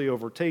shalt surely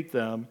overtake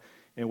them,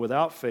 and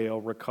without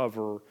fail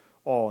recover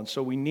all. And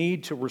so we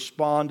need to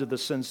respond to the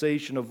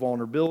sensation of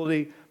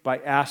vulnerability by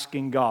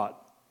asking God.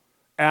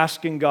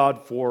 Asking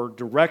God for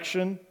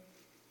direction.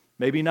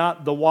 Maybe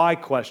not the why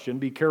question,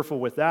 be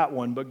careful with that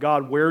one, but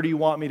God, where do you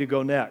want me to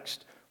go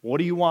next? What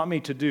do you want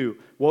me to do?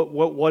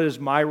 What is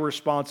my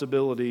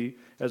responsibility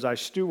as I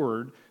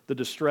steward the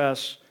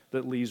distress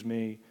that leaves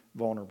me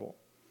vulnerable?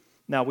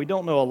 Now, we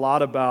don't know a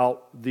lot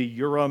about the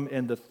Urim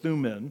and the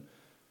Thummim,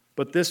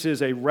 but this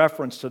is a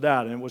reference to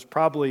that. And it was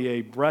probably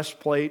a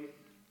breastplate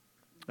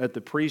that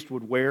the priest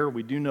would wear.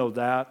 We do know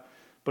that.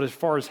 But as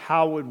far as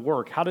how it would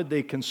work, how did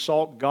they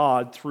consult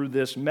God through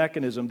this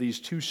mechanism, these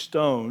two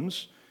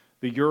stones,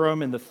 the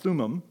Urim and the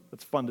Thummim?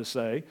 That's fun to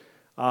say.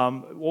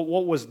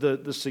 What was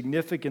the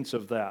significance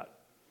of that?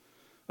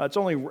 It's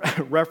only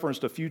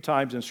referenced a few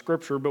times in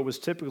Scripture, but was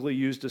typically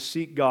used to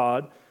seek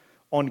God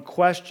on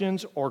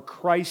questions or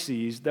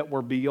crises that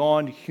were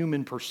beyond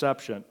human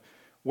perception,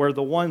 where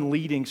the one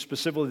leading,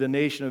 specifically the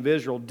nation of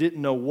Israel, didn't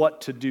know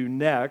what to do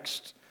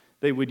next.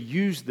 They would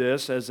use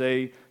this as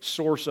a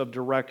source of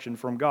direction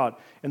from God.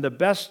 And the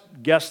best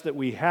guess that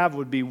we have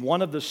would be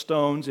one of the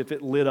stones, if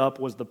it lit up,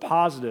 was the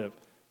positive.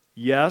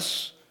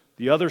 Yes.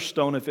 The other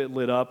stone, if it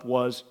lit up,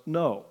 was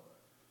no.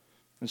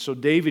 And so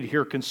David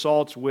here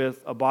consults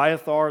with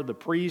Abiathar, the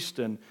priest,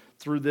 and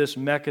through this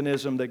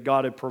mechanism that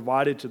God had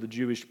provided to the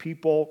Jewish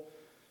people,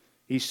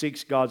 he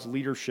seeks God's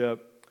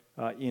leadership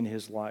in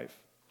his life.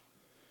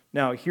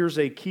 Now, here's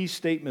a key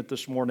statement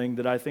this morning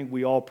that I think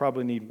we all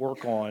probably need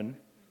work on.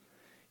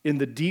 In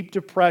the deep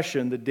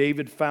depression that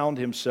David found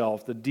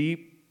himself, the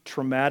deep,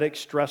 traumatic,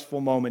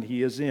 stressful moment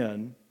he is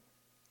in,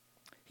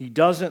 he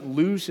doesn't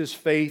lose his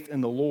faith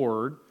in the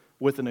Lord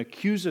with an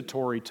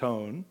accusatory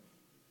tone.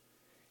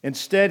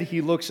 Instead,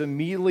 he looks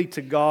immediately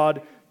to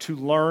God to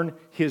learn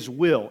his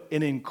will,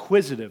 an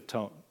inquisitive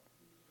tone.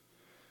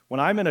 When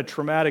I'm in a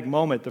traumatic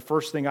moment, the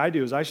first thing I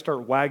do is I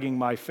start wagging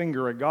my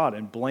finger at God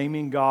and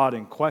blaming God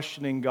and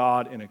questioning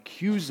God and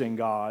accusing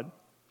God.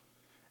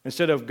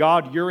 Instead of,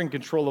 God, you're in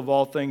control of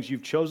all things.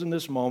 You've chosen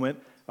this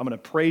moment. I'm going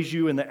to praise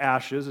you in the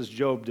ashes, as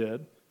Job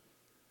did.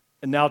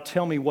 And now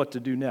tell me what to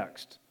do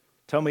next.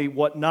 Tell me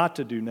what not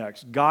to do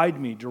next. Guide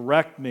me,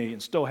 direct me.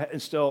 And so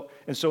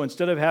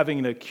instead of having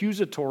an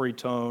accusatory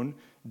tone,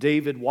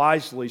 David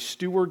wisely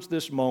stewards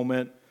this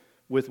moment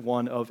with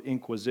one of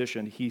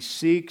inquisition. He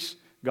seeks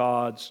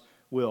God's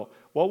will.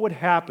 What would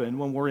happen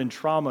when we're in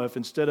trauma if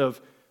instead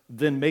of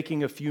then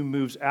making a few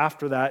moves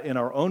after that in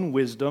our own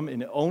wisdom,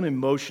 in our own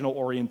emotional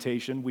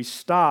orientation, we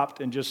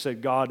stopped and just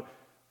said, God,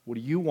 what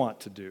do you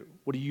want to do?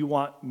 What do you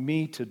want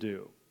me to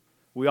do?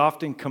 We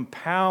often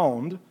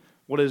compound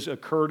what has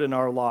occurred in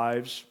our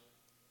lives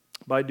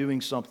by doing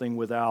something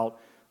without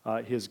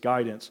His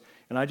guidance.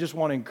 And I just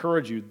want to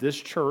encourage you, this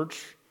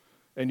church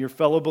and your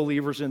fellow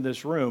believers in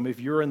this room,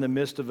 if you're in the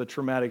midst of a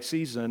traumatic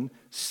season,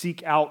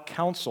 seek out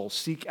counsel,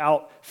 seek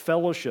out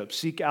fellowship,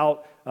 seek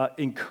out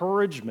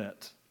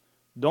encouragement.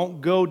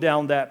 Don't go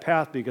down that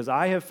path, because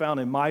I have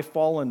found in my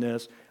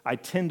fallenness, I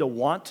tend to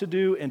want to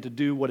do and to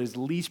do what is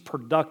least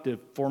productive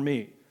for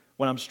me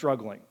when I'm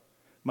struggling.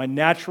 My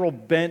natural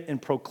bent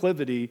and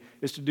proclivity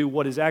is to do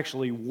what is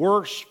actually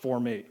worse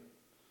for me.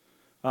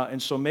 And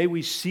so may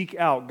we seek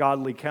out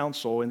godly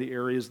counsel in the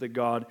areas that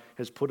God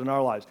has put in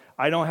our lives.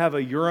 I don't have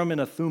a Urim and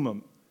a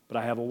Thummim, but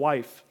I have a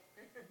wife,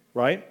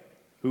 right?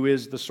 Who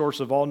is the source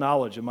of all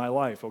knowledge in my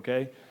life,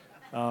 okay?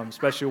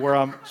 Especially where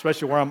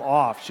I'm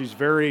off. She's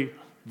very,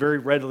 very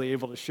readily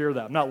able to share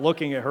that. I'm not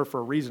looking at her for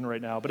a reason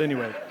right now, but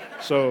anyway.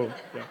 So,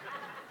 yeah.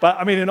 But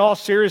I mean, in all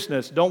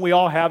seriousness, don't we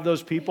all have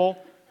those people?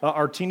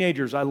 Our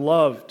teenagers, I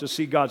love to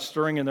see God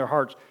stirring in their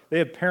hearts. They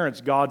have parents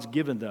God's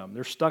given them.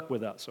 They're stuck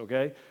with us,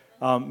 okay?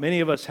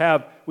 Many of us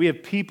have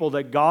people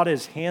that God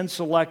has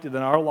hand-selected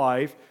in our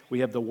life.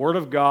 We have the Word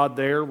of God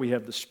there. We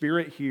have the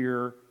Spirit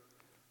here.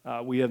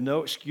 We have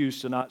no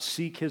excuse to not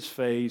seek His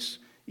face,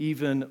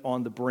 even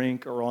on the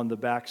brink or on the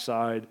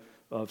backside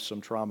of some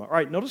trauma. All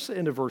right, notice the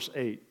end of verse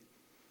 8.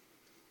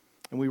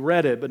 And we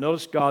read it, but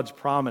notice God's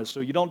promise. So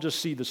you don't just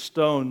see the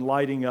stone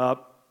lighting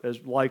up, as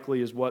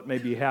likely as what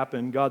maybe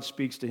happened. God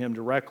speaks to him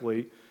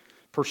directly.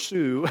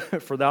 Pursue,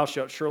 for thou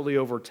shalt surely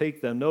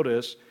overtake them.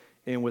 Notice,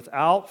 and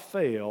without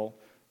fail,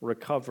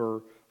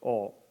 recover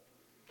all.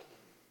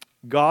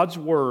 God's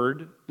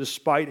word,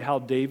 despite how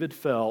David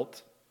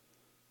felt,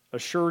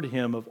 assured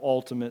him of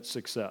ultimate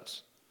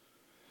success.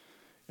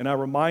 And I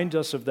remind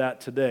us of that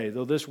today.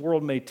 Though this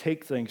world may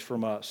take things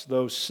from us,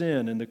 though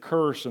sin and the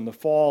curse and the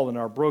fall in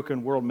our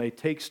broken world may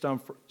take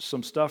some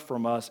stuff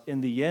from us, in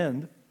the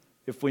end,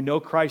 if we know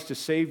Christ as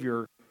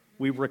Savior,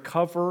 we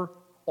recover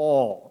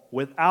all.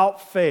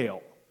 Without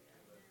fail,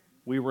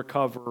 we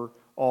recover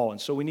all.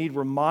 And so we need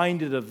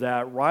reminded of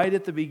that right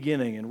at the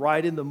beginning and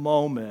right in the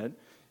moment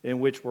in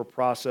which we're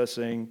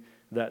processing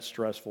that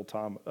stressful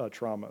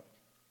trauma.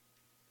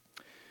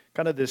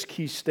 Kind of this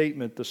key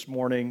statement this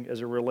morning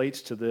as it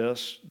relates to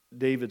this,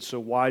 David so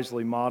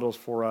wisely models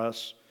for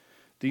us.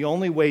 The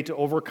only way to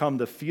overcome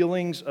the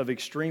feelings of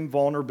extreme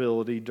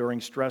vulnerability during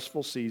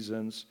stressful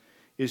seasons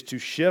is to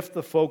shift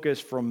the focus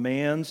from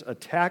man's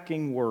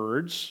attacking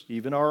words,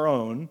 even our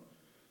own,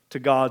 to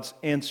God's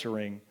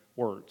answering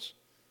words.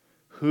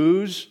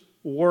 Whose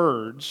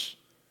words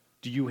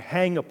do you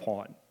hang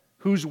upon?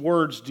 Whose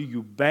words do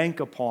you bank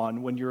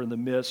upon when you're in the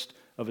midst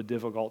of a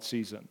difficult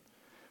season?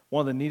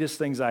 One of the neatest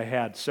things I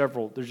had,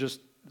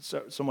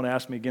 someone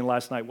asked me again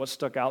last night, what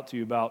stuck out to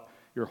you about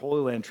your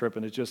Holy Land trip?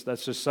 And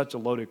that's just such a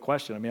loaded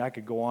question. I mean, I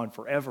could go on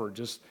forever,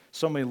 just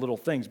so many little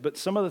things. But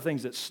some of the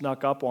things that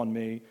snuck up on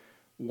me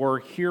were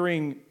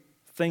hearing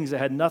things that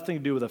had nothing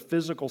to do with a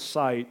physical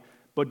sight,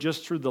 but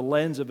just through the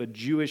lens of a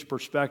Jewish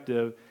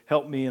perspective,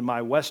 helped me in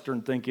my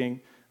Western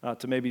thinking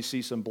to maybe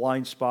see some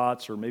blind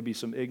spots or maybe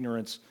some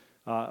ignorance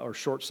or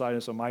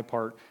short-sightedness on my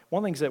part.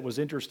 One of the things that was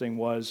interesting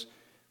was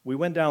we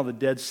went down the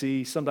Dead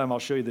Sea. Sometime I'll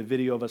show you the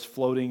video of us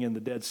floating in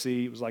the Dead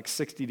Sea. It was like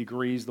 60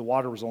 degrees. The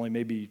water was only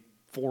maybe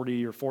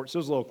 40 or 40, so it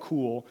was a little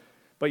cool.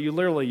 But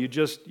you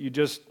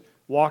just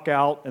walk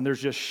out and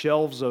there's just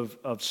shelves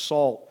of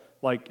salt,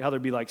 like how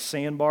there'd be like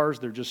sandbars.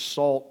 They're just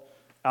salt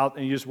out,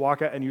 and you just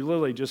walk out and you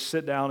literally just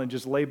sit down and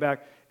just lay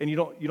back. And you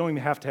don't even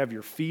have to have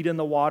your feet in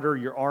the water,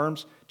 your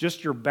arms,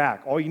 just your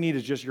back. All you need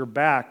is just your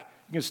back.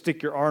 You can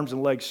stick your arms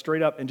and legs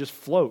straight up and just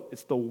float.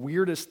 It's the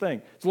weirdest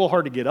thing. It's a little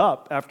hard to get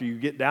up after you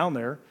get down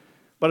there.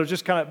 But it was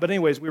just but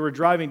anyways, we were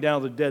driving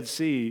down the Dead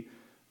Sea.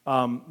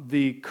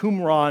 The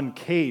Qumran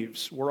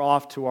caves were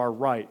off to our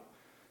right.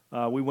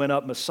 We went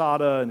up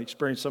Masada and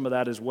experienced some of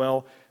that as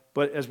well.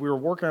 But as we were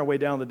working our way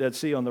down the Dead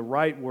Sea, on the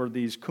right were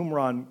these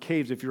Qumran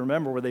caves, if you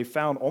remember, where they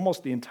found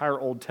almost the entire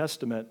Old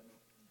Testament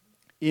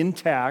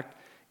intact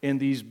in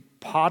these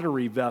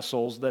pottery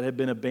vessels that had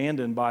been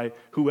abandoned by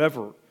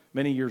whoever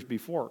many years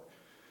before.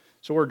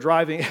 So we're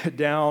driving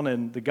down,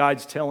 and the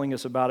guide's telling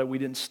us about it. We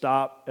didn't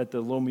stop at the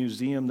little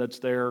museum that's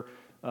there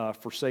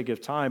for sake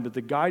of time, but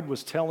the guide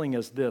was telling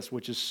us this,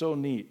 which is so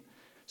neat.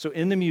 So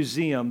in the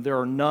museum, there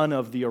are none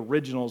of the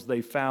originals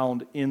they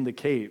found in the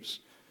caves.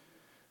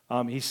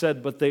 He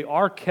said, but they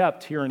are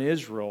kept here in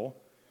Israel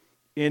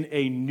in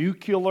a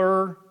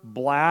nuclear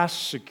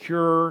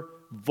blast-secure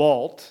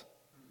vault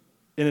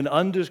in an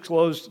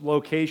undisclosed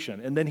location.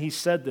 And then he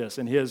said this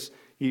in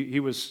he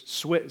was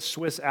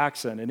Swiss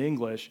accent in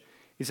English.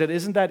 He said,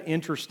 isn't that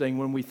interesting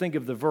when we think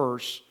of the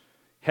verse,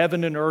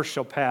 heaven and earth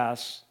shall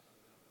pass,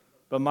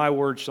 but my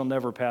word shall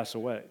never pass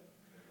away.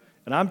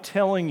 And I'm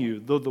telling you,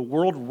 though the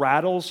world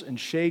rattles and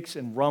shakes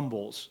and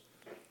rumbles,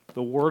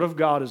 the word of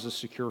God is a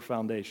secure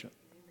foundation.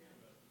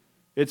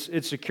 It's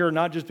secure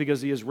not just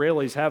because the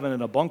Israelis have it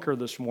in a bunker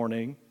this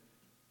morning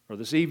or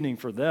this evening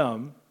for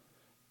them,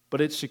 but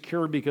it's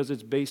secure because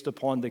it's based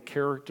upon the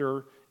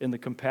character and the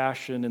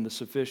compassion and the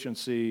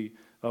sufficiency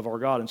of our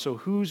God. And so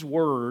whose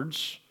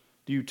words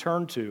do you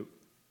turn to?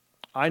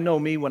 I know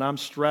me when I'm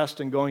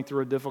stressed and going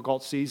through a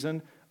difficult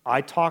season,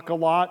 I talk a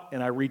lot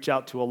and I reach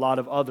out to a lot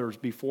of others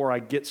before I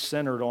get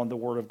centered on the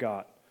Word of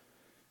God.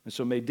 And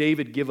so may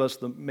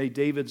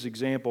David's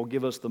example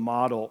give us the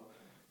model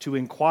to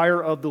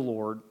inquire of the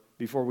Lord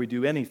before we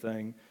do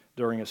anything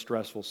during a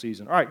stressful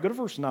season. All right, go to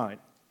verse 9.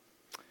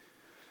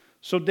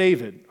 So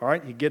David, all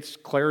right, he gets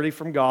clarity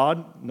from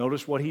God.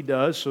 Notice what he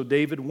does. So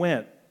David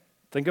went.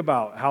 Think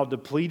about how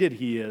depleted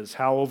he is,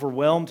 how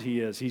overwhelmed he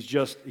is.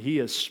 He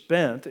is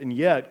spent, and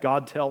yet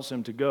God tells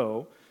him to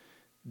go.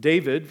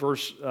 David,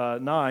 verse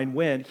 9,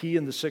 went, he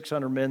and the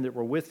 600 men that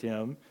were with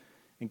him,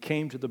 and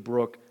came to the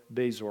brook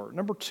Bezor.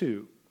 Number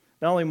 2,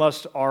 not only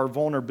must our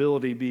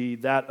vulnerability be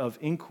that of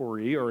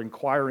inquiry or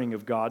inquiring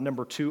of God,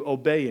 number 2,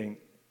 obeying.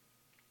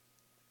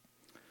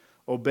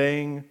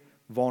 Obeying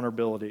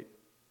vulnerability.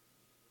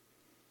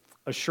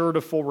 Assured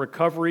of full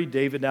recovery,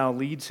 David now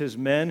leads his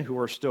men who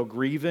are still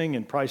grieving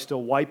and probably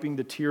still wiping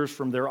the tears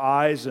from their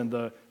eyes and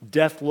the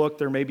death look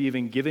they're maybe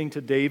even giving to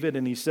David,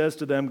 and he says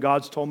to them,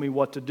 God's told me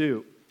what to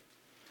do.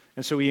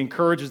 And so he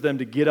encourages them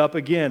to get up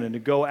again and to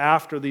go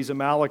after these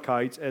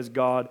Amalekites as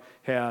God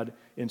had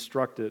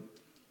instructed.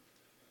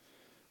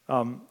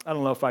 I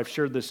don't know if I've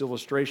shared this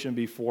illustration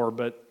before,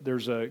 but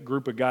there's a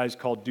group of guys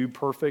called Do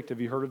Perfect. Have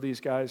you heard of these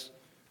guys?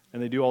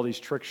 And they do all these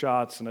trick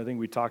shots, and I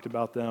think we talked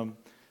about them.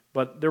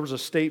 But there was a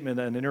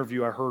statement in an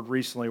interview I heard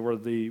recently where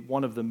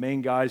one of the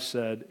main guys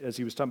said, as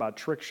he was talking about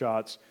trick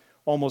shots,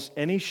 almost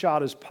any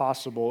shot is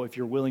possible if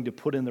you're willing to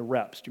put in the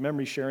reps. Do you remember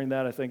me sharing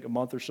that, I think, a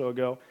month or so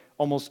ago?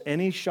 Almost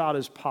any shot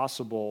is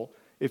possible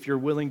if you're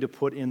willing to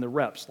put in the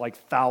reps, like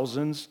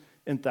thousands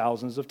and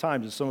thousands of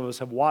times. And some of us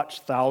have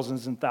watched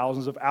thousands and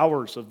thousands of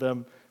hours of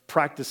them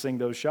practicing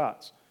those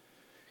shots.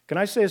 Can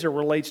I say, as it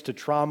relates to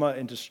trauma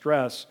and to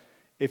stress,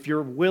 if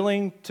you're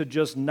willing to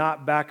just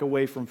not back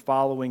away from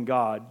following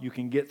God, you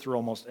can get through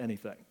almost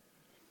anything.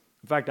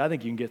 In fact, I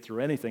think you can get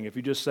through anything if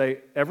you just say,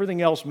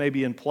 everything else may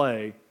be in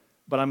play,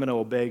 but I'm going to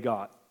obey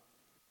God.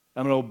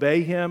 I'm going to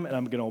obey Him, and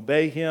I'm going to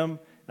obey Him,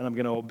 and I'm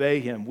going to obey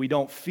Him. We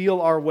don't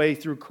feel our way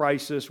through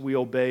crisis. We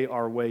obey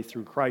our way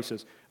through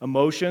crisis.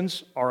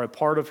 Emotions are a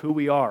part of who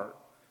we are,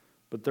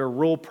 but their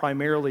role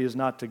primarily is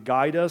not to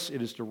guide us.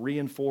 It is to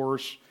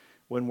reinforce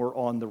when we're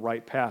on the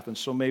right path. And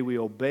so may we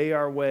obey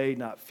our way,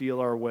 not feel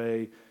our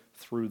way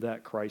through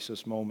that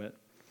crisis moment.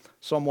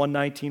 Psalm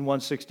 119,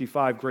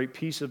 165, great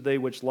peace have they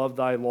which love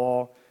thy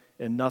law,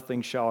 and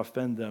nothing shall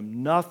offend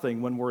them.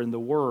 Nothing, when we're in the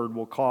Word,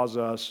 will cause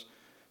us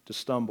to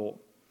stumble.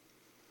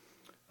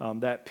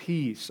 That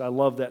peace, I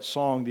love that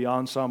song the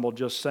ensemble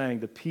just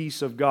sang, the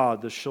peace of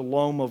God, the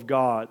shalom of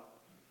God,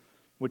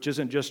 which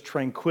isn't just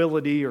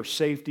tranquility or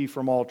safety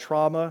from all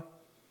trauma.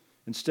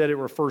 Instead, it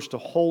refers to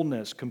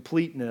wholeness,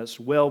 completeness,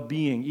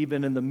 well-being.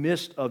 Even in the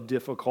midst of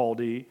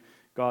difficulty,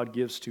 God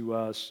gives to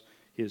us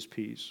His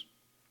peace.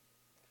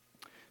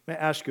 May I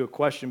ask you a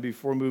question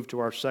before we move to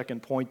our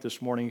second point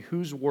this morning?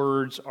 Whose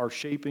words are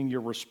shaping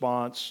your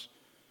response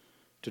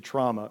to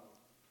trauma,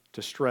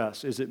 to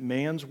stress? Is it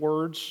man's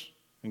words,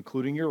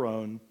 including your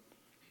own,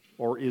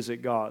 or is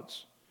it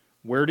God's?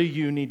 Where do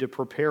you need to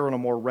prepare on a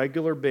more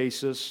regular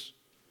basis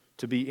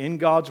to be in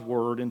God's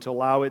Word and to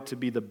allow it to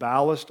be the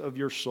ballast of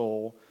your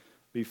soul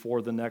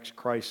before the next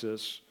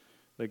crisis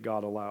that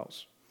God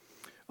allows?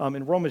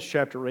 In Romans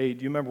chapter 8,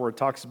 do you remember where it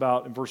talks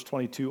about in verse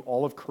 22,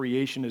 all of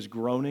creation is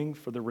groaning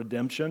for the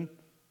redemption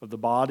of the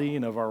body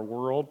and of our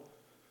world?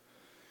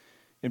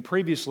 And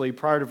previously,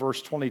 prior to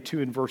verse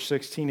 22 and verse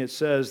 16, it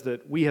says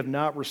that we have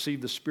not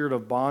received the spirit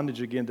of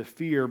bondage again to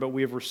fear, but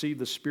we have received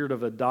the spirit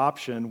of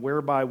adoption,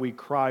 whereby we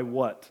cry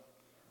what?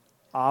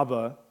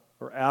 Abba,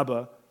 or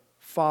Abba,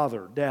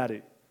 Father,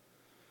 Daddy.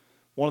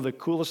 One of the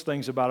coolest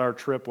things about our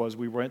trip was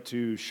we went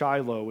to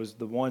Shiloh, was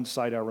the one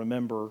site I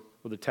remember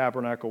where the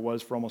tabernacle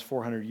was for almost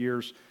 400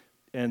 years,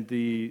 and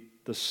the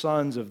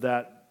sons of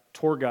that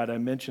tour guide I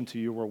mentioned to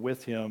you were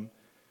with him,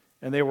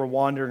 and they were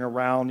wandering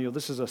around.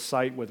 This is a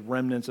site with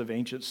remnants of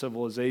ancient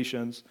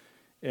civilizations,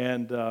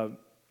 and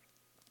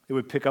they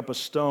would pick up a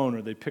stone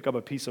or they'd pick up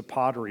a piece of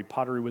pottery.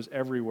 Pottery was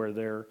everywhere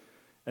there,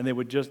 and they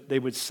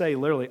would say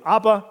literally,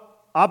 Abba,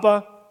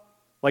 Abba,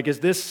 like, is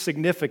this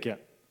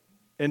significant?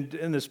 And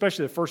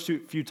especially the first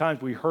few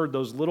times we heard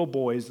those little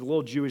boys, the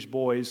little Jewish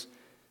boys,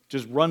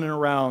 just running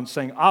around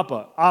saying,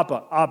 Abba,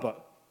 Abba, Abba.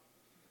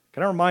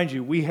 Can I remind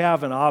you, we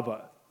have an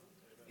Abba.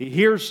 He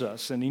hears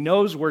us, and He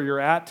knows where you're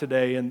at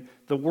today, and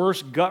the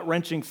worst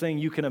gut-wrenching thing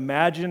you can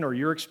imagine or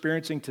you're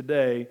experiencing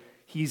today,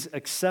 He's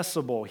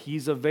accessible,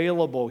 He's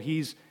available,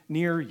 He's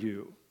near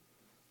you.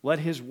 Let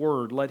His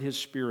Word, let His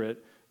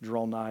Spirit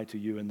draw nigh to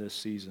you in this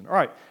season. All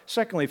right,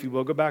 secondly, if you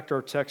will, go back to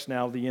our text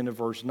now, the end of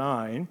verse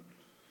 9.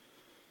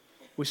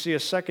 We see a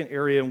second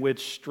area in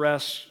which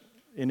stress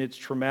in its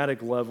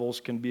traumatic levels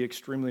can be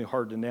extremely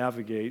hard to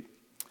navigate.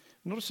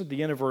 Notice at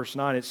the end of verse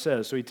 9 it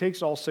says, so he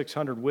takes all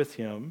 600 with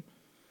him,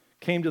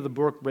 came to the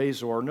brook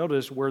Bezor.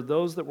 Notice where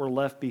those that were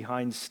left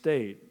behind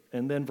stayed.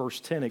 And then verse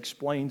 10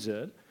 explains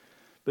it.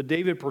 But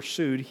David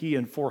pursued, he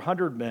and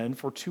 400 men,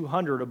 for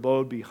 200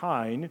 abode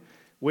behind,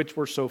 which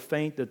were so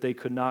faint that they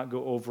could not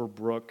go over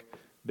brook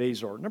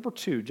Bezor. Number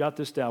 2, jot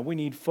this down. We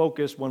need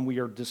focus when we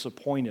are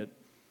disappointed.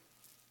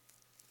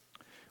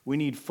 We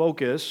need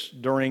focus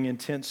during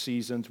intense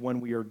seasons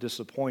when we are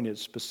disappointed,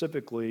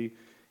 specifically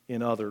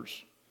in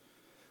others.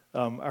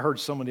 I heard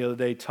someone the other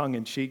day,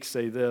 tongue-in-cheek,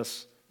 say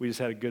this. We just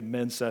had a good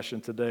men's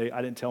session today.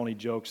 I didn't tell any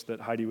jokes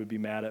that Heidi would be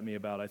mad at me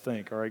about, I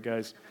think. All right,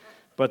 guys?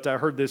 But I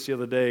heard this the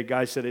other day. A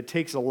guy said, it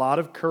takes a lot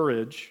of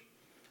courage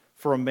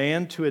for a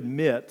man to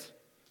admit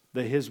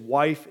that his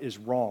wife is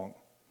wrong.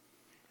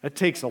 That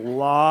takes a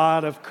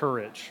lot of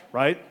courage,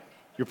 right?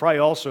 You're probably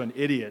also an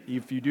idiot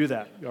if you do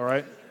that, all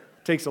right?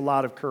 It takes a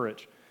lot of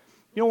courage.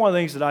 You know, one of the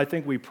things that I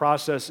think we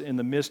process in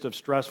the midst of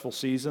stressful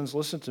seasons,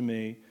 listen to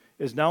me,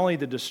 is not only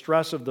the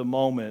distress of the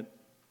moment,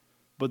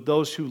 but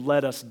those who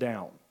let us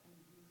down.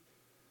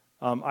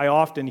 I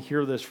often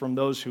hear this from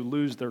those who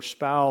lose their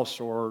spouse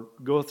or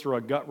go through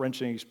a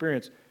gut-wrenching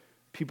experience.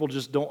 People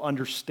just don't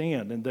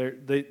understand, and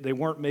they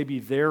weren't maybe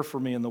there for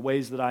me in the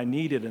ways that I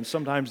needed, and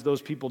sometimes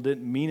those people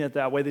didn't mean it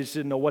that way. They just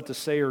didn't know what to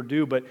say or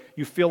do, but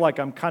you feel like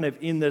I'm kind of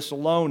in this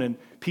alone, and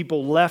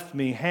people left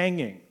me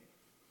hanging.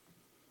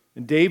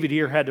 And David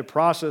here had to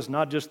process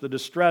not just the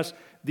distress,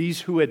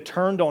 these who had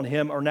turned on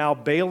him are now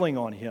bailing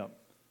on him.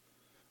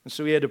 And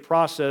so he had to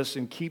process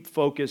and keep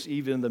focus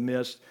even in the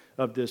midst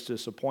of this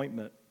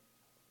disappointment.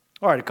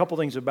 All right, a couple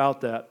things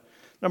about that.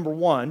 Number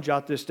 1,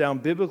 jot this down,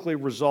 biblically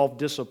resolved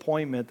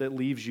disappointment that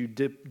leaves you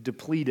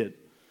depleted.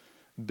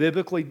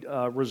 Biblically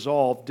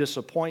resolved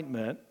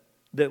disappointment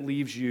that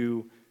leaves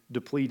you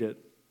depleted.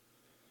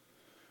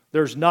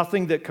 There's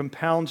nothing that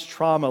compounds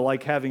trauma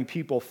like having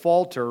people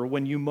falter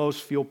when you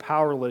most feel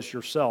powerless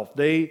yourself.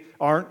 They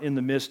aren't in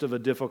the midst of a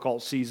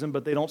difficult season,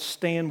 but they don't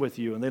stand with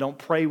you, and they don't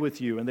pray with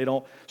you, and they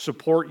don't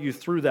support you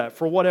through that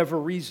for whatever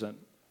reason.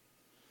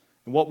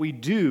 And what we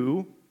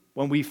do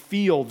when we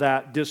feel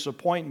that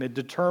disappointment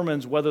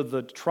determines whether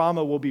the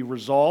trauma will be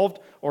resolved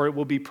or it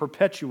will be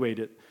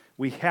perpetuated.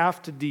 We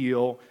have to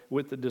deal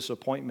with the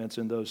disappointments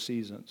in those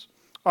seasons.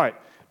 All right,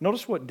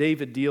 notice what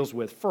David deals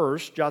with.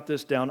 First, jot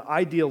this down,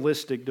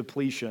 idealistic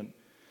depletion.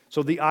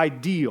 So the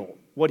ideal,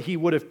 what he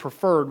would have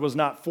preferred was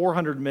not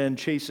 400 men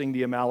chasing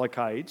the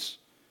Amalekites,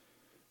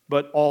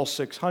 but all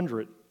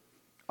 600.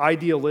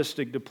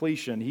 Idealistic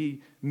depletion.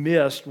 He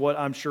missed what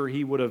I'm sure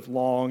he would have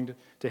longed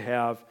to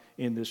have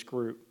in this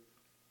group.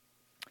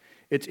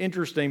 It's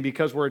interesting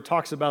because where it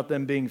talks about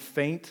them being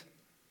faint,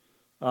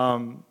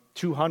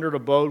 200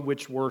 abode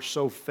which were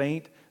so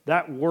faint,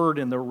 that word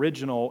in the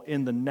original,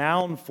 in the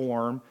noun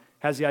form,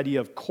 has the idea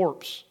of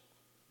corpse.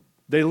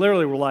 They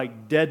literally were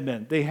like dead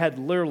men. They had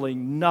literally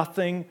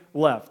nothing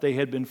left. They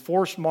had been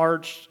forced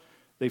marched.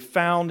 They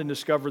found and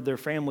discovered their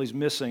families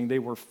missing. They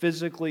were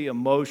physically,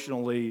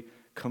 emotionally,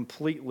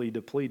 completely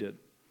depleted.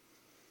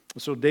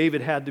 So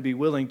David had to be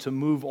willing to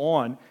move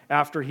on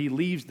after he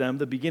leaves them,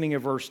 the beginning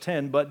of verse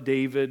 10, but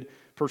David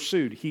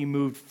pursued. He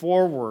moved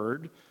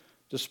forward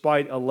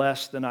despite a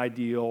less than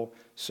ideal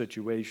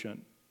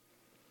situation.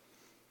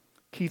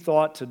 Key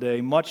thought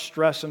today, much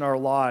stress in our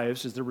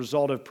lives is the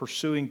result of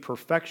pursuing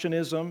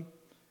perfectionism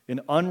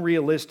and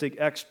unrealistic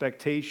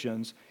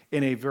expectations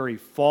in a very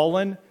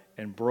fallen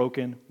and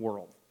broken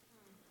world.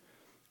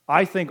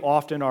 I think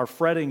often our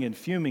fretting and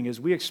fuming is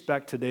we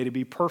expect today to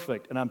be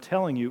perfect, and I'm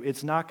telling you,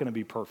 it's not going to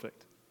be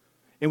perfect.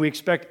 And we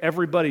expect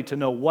everybody to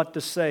know what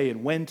to say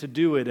and when to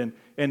do it,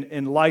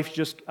 and life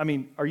just,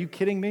 are you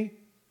kidding me?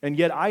 And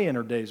yet I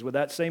enter days with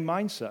that same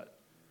mindset.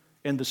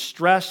 And the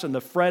stress and the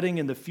fretting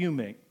and the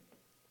fuming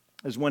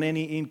is when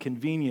any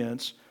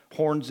inconvenience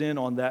horns in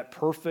on that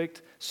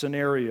perfect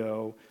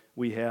scenario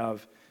we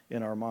have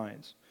in our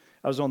minds.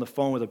 I was on the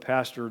phone with a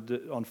pastor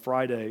on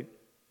Friday,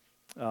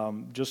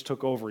 just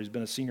took over. He's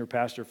been a senior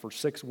pastor for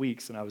 6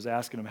 weeks, and I was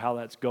asking him how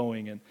that's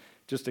going, and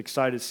just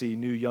excited to see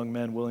new young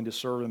men willing to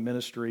serve in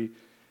ministry.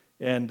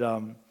 And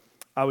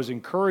I was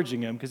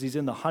encouraging him because he's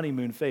in the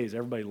honeymoon phase.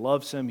 Everybody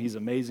loves him. He's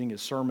amazing.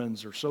 His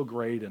sermons are so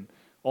great and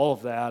all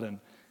of that.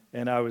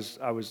 And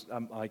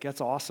I'm like,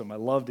 that's awesome. I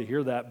love to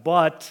hear that.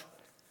 But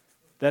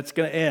that's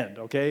going to end,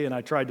 okay? And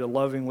I tried to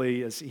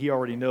lovingly, as he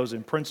already knows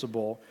in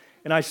principle,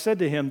 and I said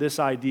to him this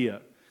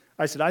idea.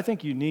 I said, I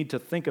think you need to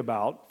think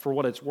about, for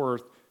what it's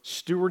worth,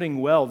 stewarding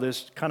well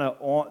this kind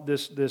of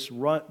this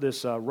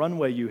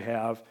runway you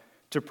have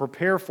to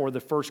prepare for the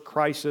first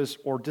crisis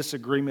or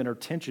disagreement or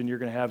tension you're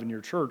going to have in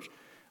your church.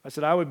 I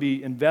said, I would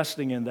be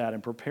investing in that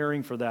and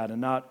preparing for that and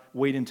not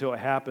wait until it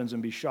happens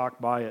and be shocked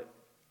by it.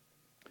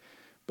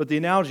 But the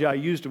analogy I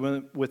used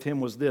with him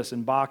was this: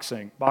 in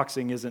boxing.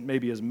 Boxing isn't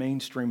maybe as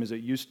mainstream as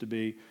it used to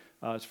be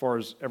as far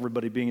as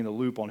everybody being in the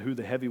loop on who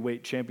the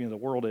heavyweight champion of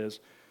the world is.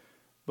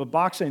 But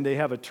boxing, they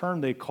have a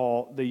term they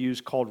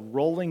use called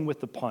rolling with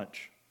the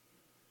punch.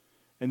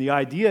 And the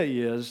idea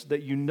is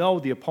that you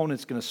know the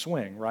opponent's going to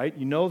swing, right?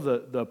 You know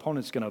the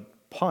opponent's going to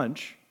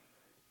punch.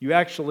 You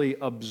actually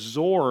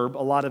absorb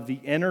a lot of the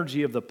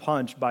energy of the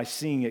punch by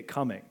seeing it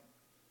coming.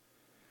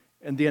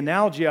 And the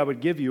analogy I would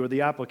give you, or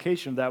the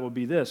application of that, would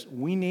be this.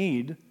 We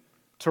need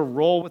to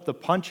roll with the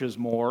punches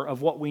more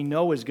of what we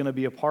know is going to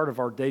be a part of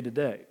our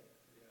day-to-day.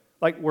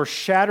 Like, we're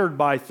shattered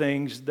by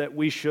things that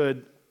we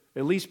should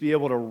at least be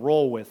able to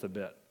roll with a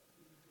bit.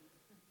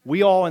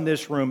 We all in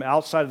this room,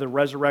 outside of the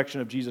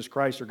resurrection of Jesus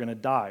Christ, are going to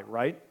die,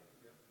 right?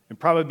 And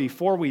probably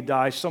before we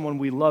die, someone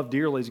we love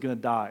dearly is going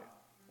to die.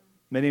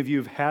 Many of you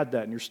have had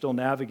that, and you're still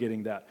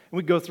navigating that. And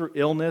we go through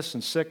illness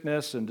and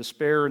sickness and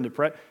despair and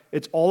depression.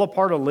 It's all a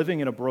part of living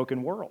in a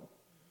broken world.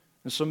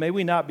 And so may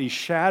we not be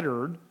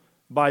shattered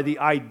by the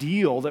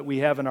ideal that we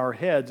have in our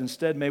heads.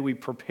 Instead, may we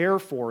prepare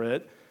for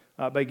it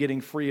by getting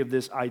free of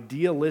this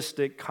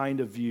idealistic kind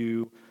of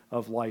view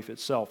of life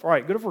itself. All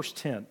right, go to verse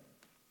 10.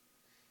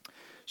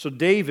 So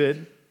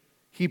David,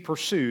 he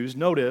pursues,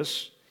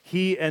 notice,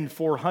 he and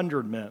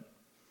 400 men.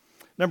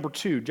 Number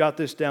 2, jot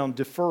this down,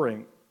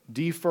 deferring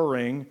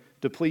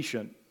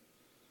depletion.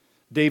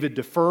 David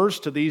defers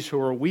to these who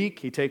are weak.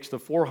 He takes the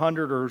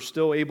 400 who are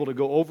still able to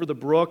go over the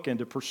brook and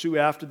to pursue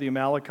after the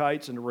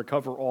Amalekites and to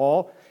recover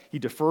all. He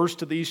defers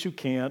to these who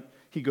can't.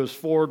 He goes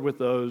forward with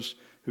those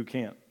who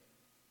can't.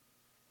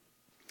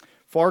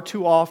 Far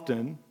too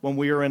often, when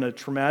we are in a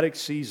traumatic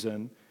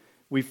season,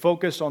 we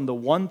focus on the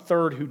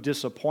 1/3 who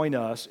disappoint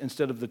us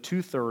instead of the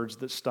 2/3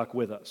 that stuck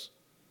with us.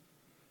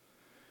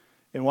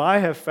 And what I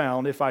have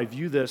found, if I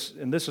view this,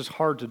 and this is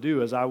hard to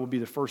do, as I will be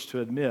the first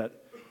to admit,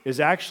 is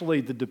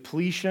actually the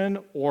depletion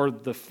or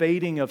the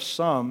fading of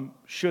some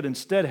should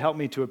instead help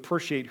me to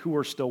appreciate who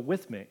are still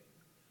with me.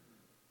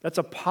 That's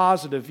a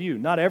positive view.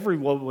 Not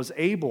everyone was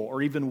able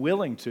or even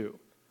willing to.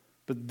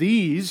 But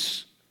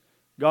these,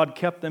 God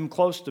kept them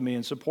close to me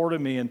and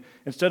supported me. And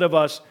instead of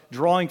us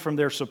drawing from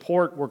their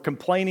support, we're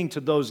complaining to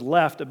those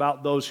left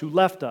about those who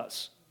left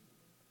us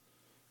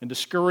and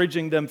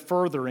discouraging them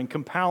further and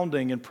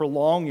compounding and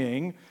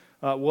prolonging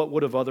what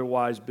would have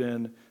otherwise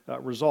been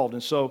resolved.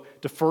 And so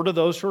defer to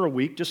those who are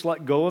weak. Just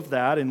let go of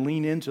that and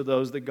lean into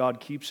those that God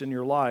keeps in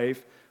your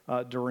life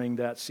during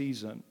that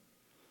season.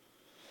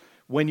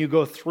 When you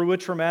go through a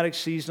traumatic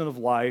season of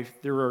life,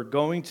 there are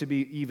going to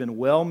be even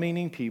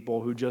well-meaning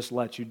people who just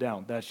let you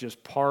down. That's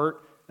just part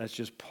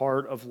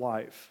of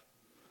life.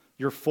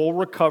 Your full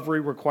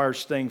recovery requires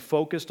staying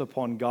focused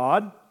upon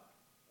God,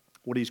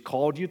 what He's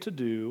called you to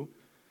do,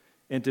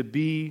 and to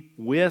be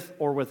with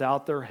or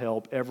without their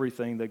help,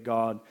 everything that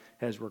God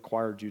has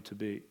required you to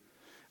be.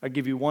 I'll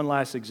give you one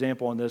last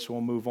example on this, and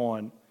we'll move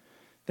on.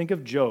 Think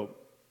of Job.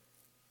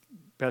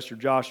 Pastor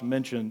Josh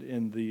mentioned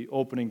in the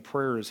opening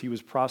prayer as he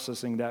was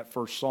processing that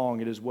first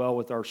song, "It is well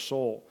with our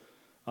soul."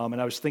 And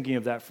I was thinking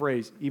of that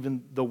phrase,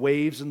 "Even the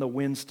waves and the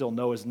wind still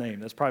know His name."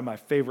 That's probably my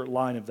favorite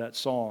line of that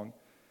song.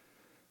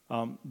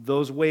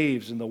 Those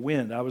waves and the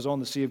wind. I was on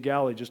the Sea of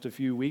Galilee just a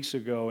few weeks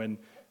ago, and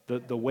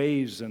the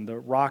waves and the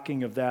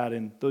rocking of that,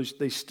 and those,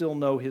 they still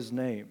know His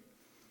name.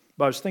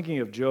 But I was thinking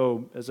of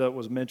Job, as that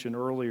was mentioned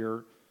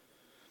earlier.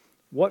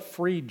 What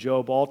freed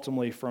Job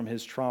ultimately from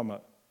his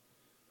trauma?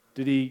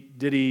 Did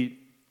he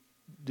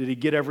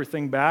get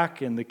everything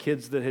back, and the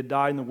kids that had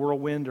died in the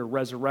whirlwind are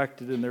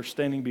resurrected and they're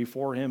standing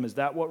before him? Is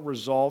that what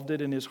resolved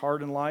it in his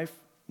heart and life?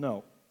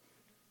 No.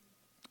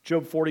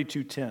 Job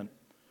 42:10.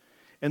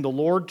 And the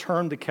Lord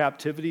turned the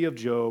captivity of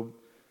Job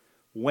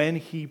when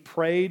he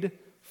prayed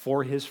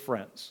for his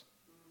friends.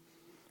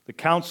 The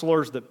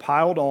counselors that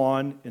piled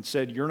on and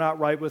said, "You're not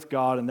right with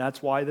God, and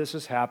that's why this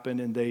has happened,"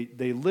 and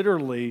they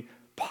literally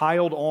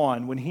piled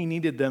on when he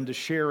needed them to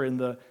share in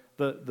the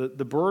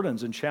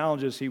burdens and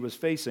challenges he was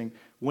facing.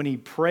 When he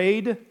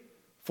prayed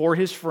for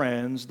his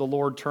friends, the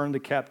Lord turned the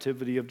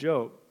captivity of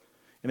Job.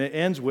 And it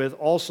ends with,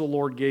 "Also the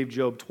Lord gave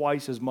Job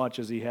twice as much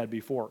as he had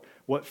before."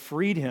 What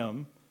freed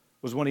him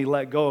was when he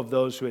let go of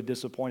those who had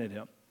disappointed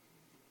him.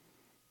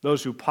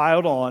 Those who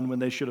piled on when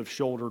they should have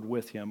shouldered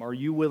with him. Are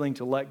you willing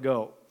to let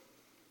go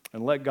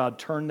and let God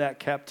turn that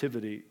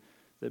captivity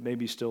that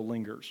maybe still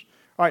lingers?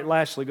 All right,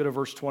 lastly, go to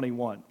verse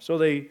 21. So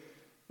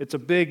it's a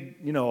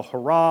big,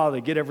 hurrah.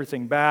 They get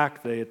everything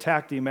back. They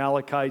attack the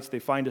Amalekites. They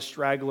find a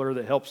straggler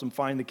that helps them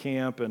find the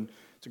camp. And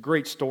it's a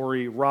great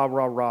story. Rah,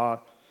 rah, rah.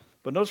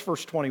 But notice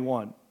verse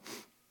 21.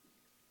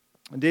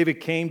 And David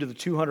came to the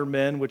 200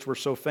 men, which were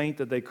so faint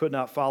that they could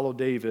not follow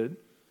David,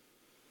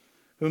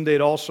 whom they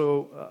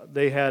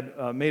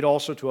had made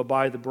also to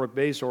abide the brook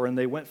Besor. And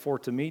they went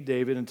forth to meet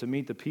David and to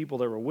meet the people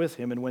that were with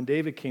him. And when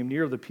David came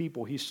near the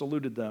people, he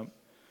saluted them.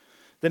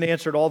 Then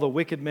answered all the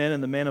wicked men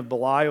and the men of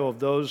Belial of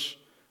those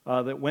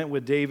that went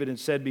with David and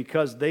said,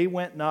 "Because they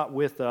went not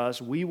with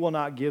us, we will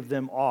not give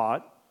them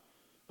aught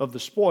of the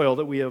spoil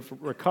that we have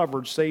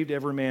recovered, save to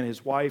every man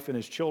his wife and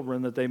his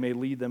children, that they may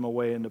lead them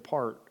away and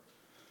depart."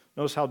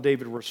 Notice how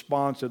David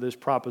responds to this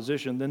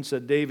proposition. Then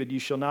said David, "Ye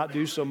shall not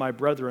do so, my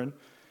brethren,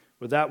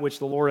 with that which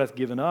the Lord hath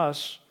given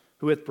us,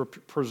 who hath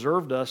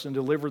preserved us and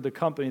delivered the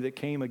company that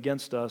came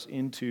against us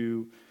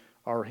into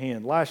our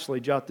hand. Lastly,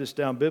 jot this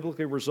down,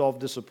 biblically resolved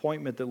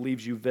disappointment that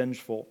leaves you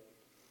vengeful.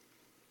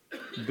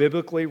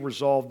 Biblically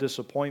resolved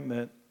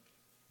disappointment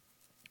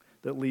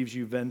that leaves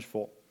you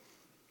vengeful.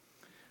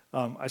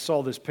 I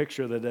saw this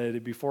picture the day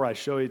before I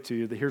show it to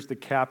you. Here's the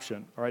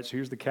caption. All right, so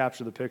here's the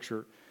caption of the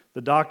picture.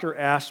 The doctor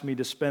asked me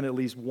to spend at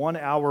least 1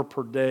 hour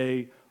per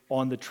day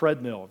on the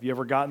treadmill. Have you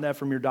ever gotten that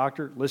from your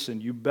doctor? Listen,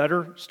 you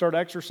better start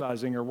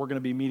exercising or we're going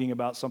to be meeting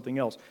about something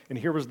else. And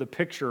here was the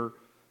picture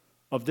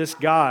of this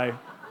guy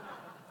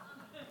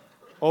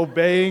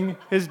obeying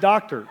his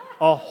doctor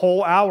a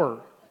whole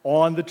hour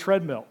on the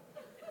treadmill.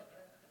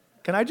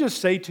 Can I just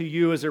say to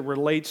you, as it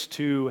relates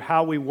to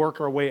how we work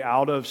our way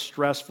out of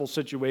stressful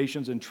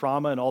situations and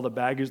trauma and all the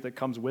baggage that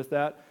comes with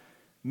that,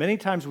 many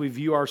times we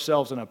view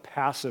ourselves in a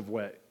passive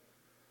way.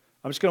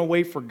 I'm just going to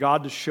wait for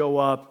God to show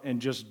up and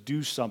just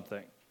do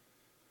something.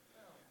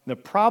 The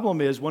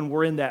problem is when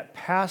we're in that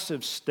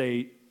passive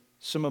state,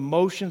 some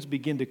emotions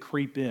begin to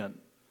creep in.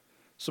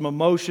 Some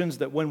emotions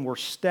that when we're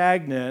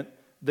stagnant,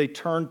 they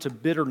turn to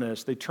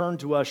bitterness. They turn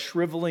to us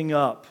shriveling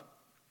up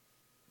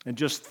and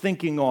just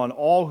thinking on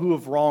all who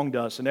have wronged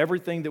us and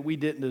everything that we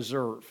didn't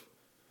deserve.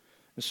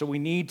 And so we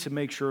need to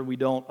make sure we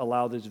don't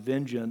allow this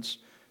vengeance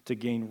to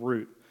gain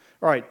root.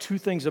 All right, two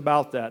things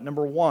about that.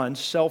 Number one,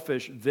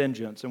 selfish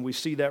vengeance. And we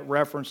see that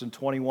reference in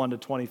 21 to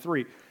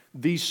 23.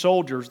 These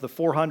soldiers, the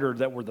 400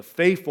 that were the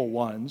faithful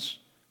ones,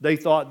 they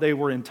thought they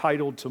were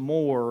entitled to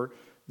more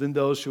than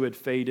those who had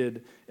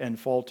faded and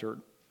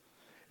faltered.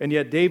 And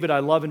yet David, I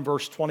love in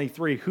verse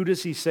 23, who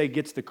does he say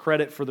gets the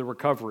credit for the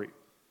recovery?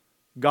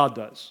 God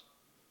does.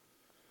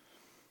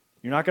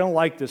 You're not going to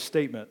like this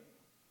statement,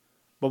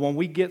 but when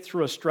we get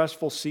through a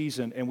stressful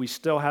season and we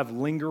still have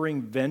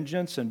lingering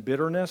vengeance and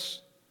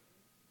bitterness,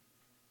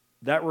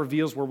 that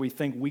reveals where we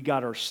think we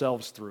got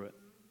ourselves through it.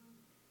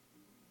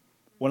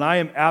 When I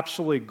am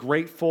absolutely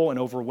grateful and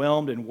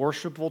overwhelmed and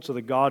worshipful to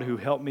the God who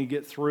helped me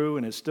get through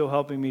and is still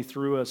helping me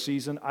through a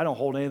season, I don't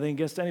hold anything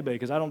against anybody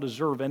because I don't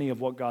deserve any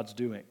of what God's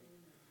doing.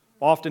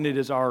 Often it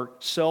is our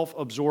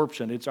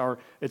self-absorption, it's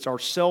our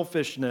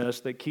selfishness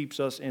that keeps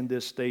us in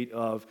this state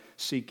of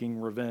seeking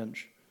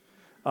revenge.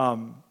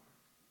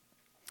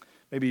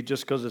 Maybe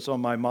just because it's on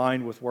my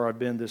mind with where I've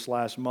been this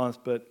last month,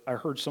 but I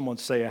heard someone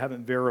say, I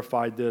haven't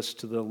verified this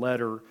to the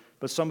letter,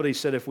 but somebody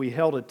said if we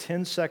held a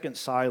 10-second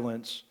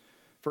silence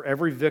for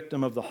every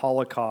victim of the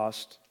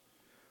Holocaust,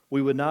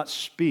 we would not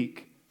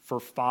speak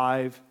for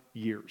 5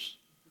 years.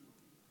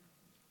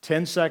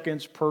 10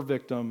 seconds per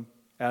victim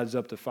adds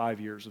up to 5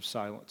 years of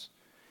silence.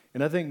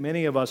 And I think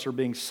many of us are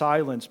being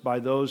silenced by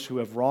those who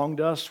have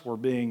wronged us. We're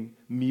being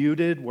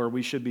muted where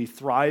we should be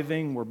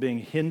thriving. We're being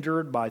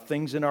hindered by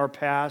things in our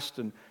past,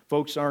 and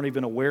folks aren't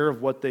even aware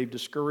of what they've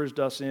discouraged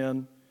us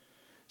in.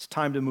 It's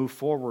time to move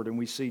forward, and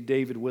we see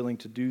David willing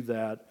to do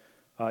that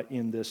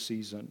in this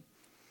season.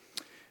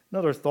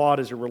 Another thought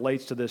as it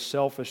relates to this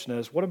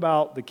selfishness, what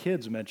about the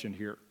kids mentioned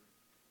here?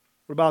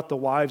 What about the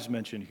wives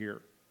mentioned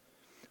here?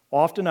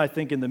 Often I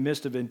think in the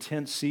midst of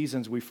intense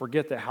seasons, we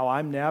forget that how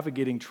I'm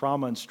navigating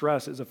trauma and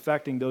stress is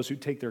affecting those who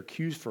take their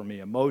cues from me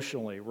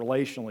emotionally,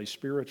 relationally,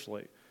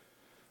 spiritually.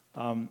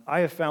 I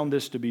have found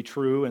this to be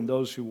true, and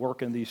those who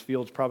work in these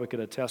fields probably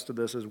could attest to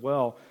this as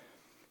well.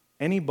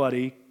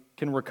 Anybody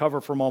can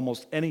recover from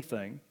almost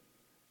anything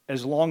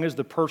as long as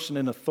the person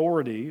in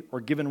authority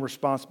or given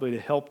responsibility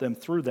to help them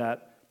through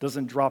that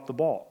doesn't drop the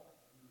ball.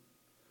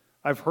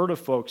 I've heard of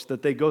folks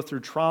that they go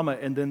through trauma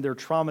and then they're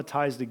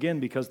traumatized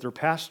again because their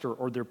pastor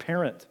or their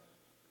parent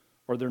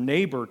or their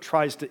neighbor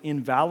tries to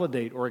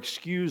invalidate or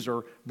excuse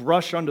or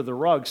brush under the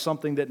rug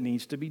something that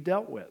needs to be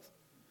dealt with.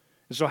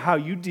 And so how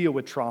you deal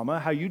with trauma,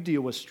 how you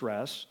deal with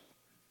stress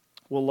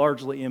will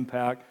largely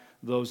impact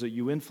those that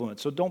you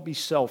influence. So don't be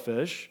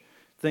selfish.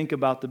 Think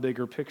about the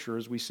bigger picture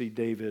as we see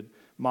David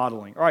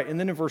modeling. All right, and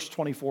then in verse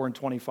 24 and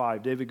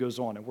 25, David goes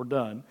on, and we're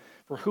done.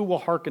 For who will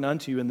hearken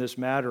unto you in this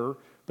matter?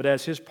 But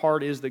as his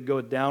part is that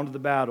goeth down to the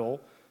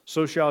battle,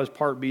 so shall his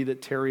part be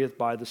that tarrieth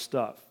by the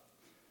stuff.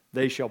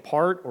 They shall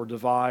part or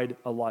divide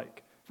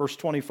alike. Verse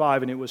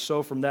 25, and it was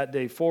so from that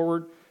day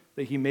forward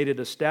that he made it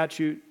a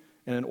statute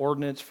and an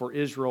ordinance for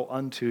Israel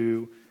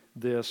unto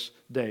this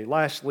day.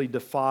 Lastly,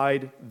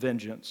 defied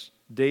vengeance.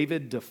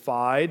 David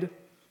defied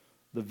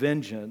the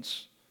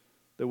vengeance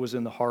that was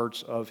in the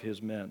hearts of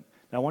his men.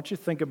 Now, I want you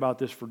to think about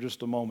this for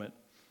just a moment.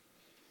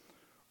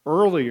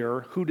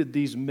 Earlier, who did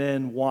these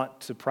men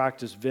want to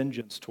practice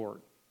vengeance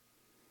toward?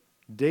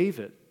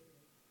 David.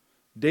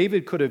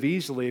 David could have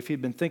easily, if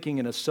he'd been thinking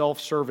in a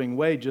self-serving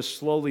way, just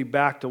slowly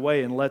backed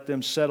away and let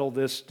them settle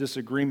this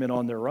disagreement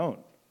on their own.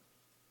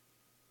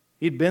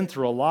 He'd been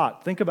through a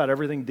lot. Think about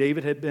everything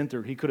David had been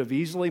through. He could have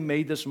easily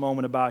made this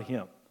moment about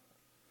him.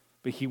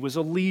 But he was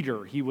a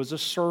leader. He was a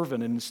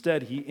servant. And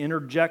instead, he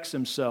interjects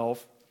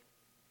himself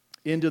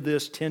into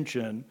this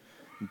tension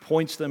and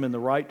points them in the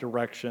right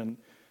direction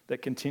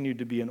that continued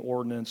to be an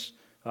ordinance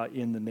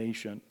in the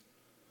nation.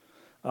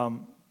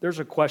 There's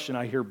a question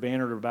I hear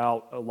bannered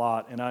about a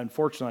lot, and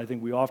unfortunately I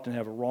think we often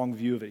have a wrong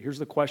view of it. Here's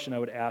the question I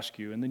would ask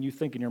you, and then you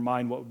think in your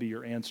mind what would be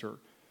your answer.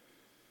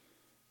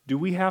 Do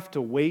we have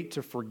to wait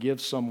to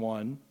forgive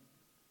someone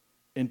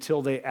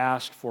until they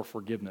ask for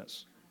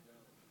forgiveness.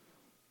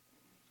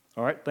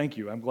 All right, thank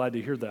you. I'm glad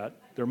to hear that.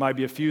 There might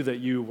be a few that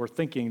you were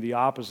thinking the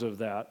opposite of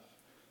that.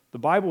 The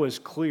Bible is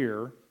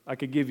clear. I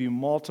could give you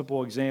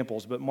multiple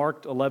examples, but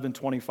Mark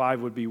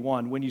 11:25 would be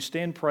one. When you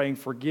stand praying,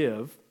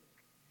 forgive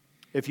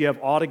if you have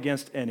aught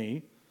against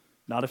any,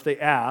 not if they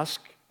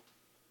ask,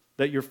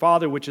 that your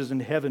Father which is in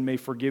heaven may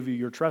forgive you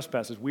your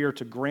trespasses. We are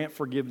to grant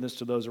forgiveness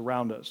to those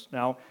around us.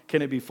 Now,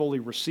 can it be fully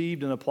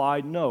received and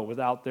applied? No,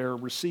 without their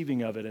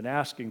receiving of it and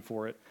asking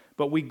for it.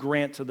 But we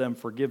grant to them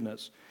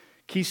forgiveness.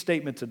 Key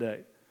statement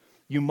today.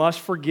 You must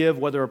forgive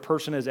whether a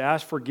person has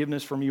asked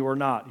forgiveness from you or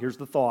not. Here's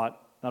the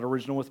thought, not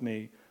original with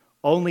me.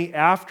 Only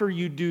after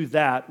you do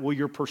that will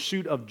your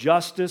pursuit of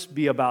justice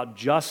be about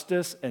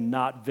justice and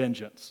not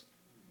vengeance.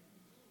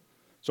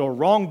 So a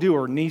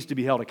wrongdoer needs to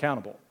be held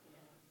accountable.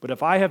 But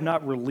if I have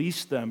not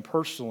released them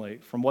personally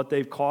from what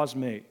they've caused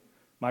me,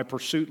 my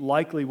pursuit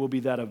likely will be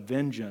that of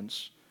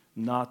vengeance,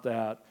 not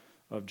that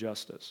of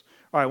justice.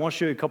 All right, I want to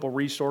show you a couple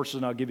resources,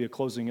 and I'll give you a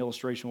closing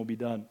illustration. We'll be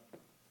done.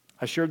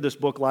 I shared this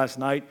book last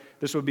night.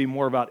 This would be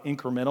more about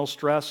incremental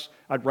stress.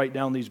 I'd write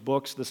down these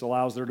books. This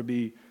allows there to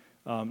be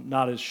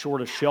not as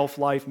short a shelf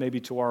life,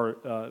 maybe to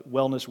our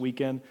wellness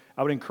weekend.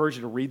 I would encourage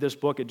you to read this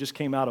book. It just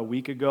came out a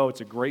week ago.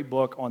 It's a great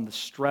book on the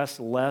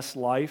stress-less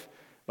life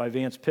by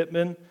Vance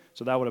Pittman.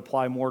 So that would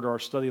apply more to our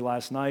study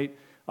last night.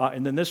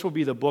 And then this will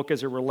be the book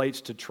as it relates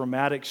to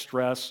traumatic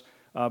stress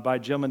by a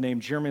gentleman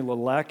named Jeremy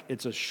Lelec.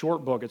 It's a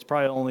short book. It's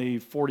probably only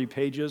 40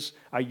 pages.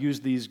 I use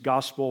these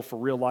Gospel for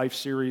Real Life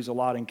series a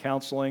lot in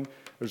counseling.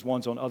 There's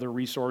ones on other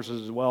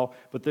resources as well.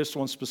 But this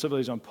one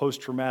specifically is on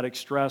post-traumatic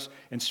stress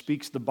and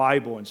speaks the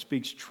Bible and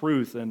speaks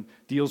truth and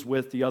deals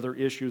with the other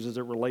issues as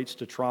it relates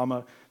to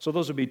trauma. So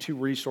those would be two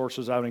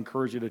resources I would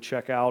encourage you to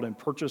check out and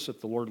purchase if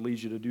the Lord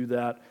leads you to do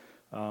that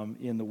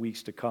in the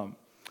weeks to come.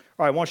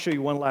 All right, I want to show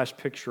you one last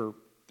picture,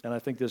 and I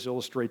think this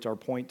illustrates our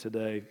point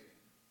today.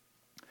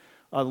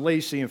 The lady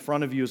you see in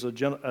front of you is a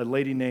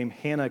lady named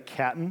Hannah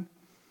Catton,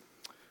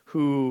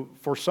 who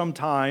for some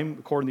time,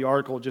 according to the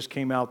article that just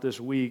came out this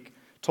week,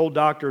 told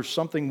doctors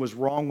something was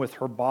wrong with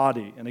her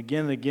body. And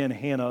again,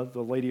 Hannah,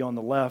 the lady on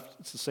the left,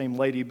 it's the same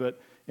lady, but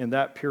in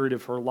that period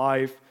of her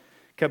life,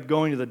 kept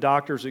going to the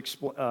doctors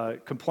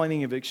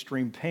complaining of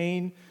extreme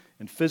pain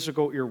and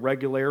physical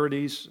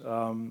irregularities,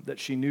 that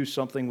she knew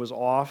something was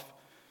off.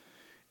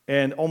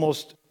 And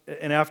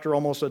after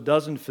almost a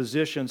dozen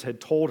physicians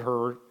had told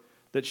her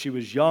that she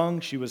was young,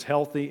 she was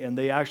healthy, and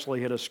they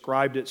actually had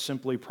ascribed it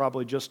simply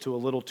probably just to a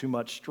little too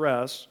much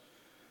stress,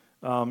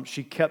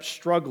 she kept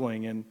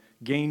struggling and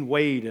gained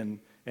weight and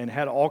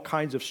had all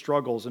kinds of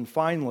struggles. And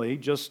finally,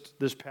 just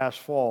this past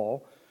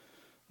fall,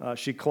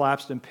 she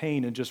collapsed in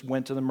pain and just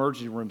went to the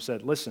emergency room and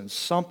said, listen,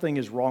 something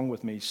is wrong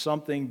with me.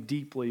 Something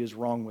deeply is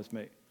wrong with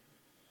me.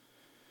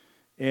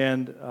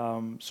 And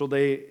so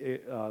they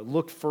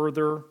looked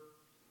further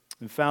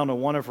and found on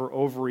one of her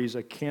ovaries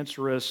a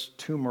cancerous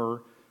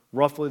tumor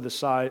roughly the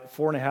size,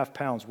 4.5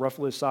 pounds,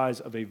 roughly the size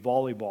of a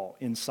volleyball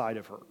inside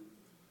of her.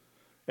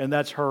 And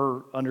that's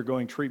her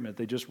undergoing treatment.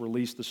 They just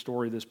released the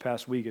story this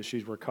past week as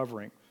she's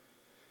recovering.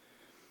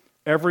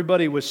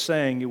 Everybody was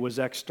saying it was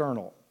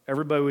external.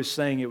 Everybody was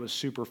saying it was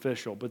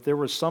superficial. But there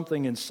was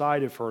something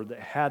inside of her that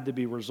had to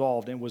be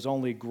resolved and was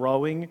only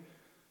growing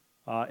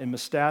and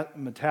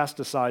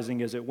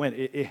metastasizing as it went.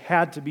 It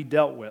had to be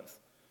dealt with.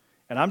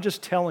 And I'm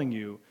just telling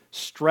you,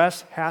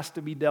 stress has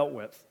to be dealt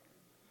with.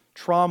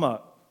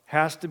 Trauma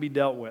has to be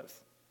dealt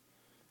with.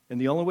 And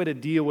the only way to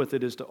deal with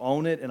it is to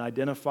own it and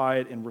identify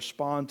it and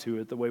respond to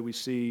it the way we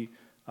see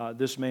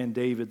this man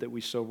David that we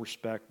so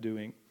respect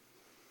doing.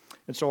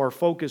 And so our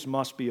focus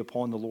must be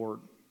upon the Lord.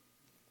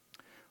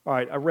 All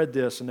right, I read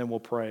this and then we'll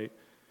pray.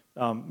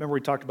 Remember we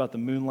talked about the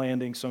moon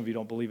landing. Some of you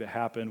don't believe it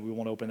happened. We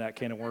won't open that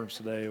can of worms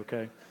today,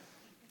 okay?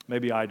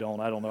 Maybe I don't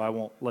know. I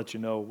won't let you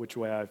know which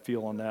way I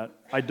feel on that.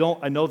 I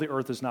know the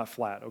earth is not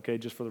flat, okay?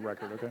 Just for the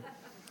record,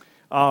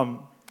 okay?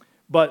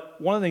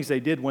 But one of the things they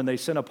did when they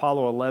sent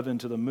Apollo 11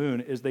 to the moon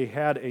is they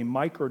had a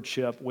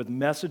microchip with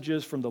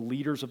messages from the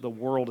leaders of the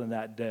world in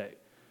that day.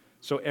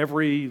 So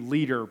every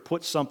leader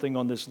put something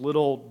on this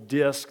little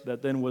disc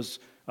that then was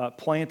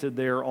planted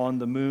there on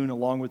the moon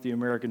along with the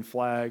American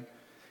flag.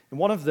 And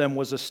one of them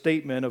was a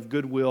statement of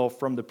goodwill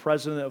from the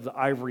president of the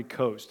Ivory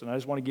Coast. And I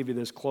just want to give you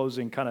this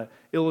closing kind of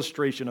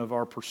illustration of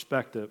our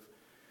perspective.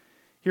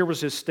 Here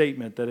was his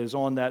statement that is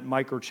on that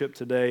microchip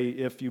today.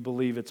 If you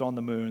believe it's on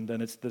the moon, then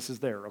this is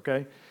there,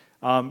 okay?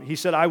 He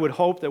said, I would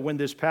hope that when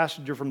this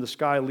passenger from the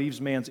sky leaves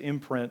man's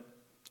imprint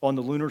on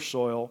the lunar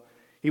soil,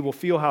 he will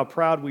feel how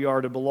proud we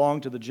are to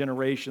belong to the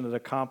generation that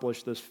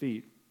accomplished this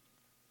feat.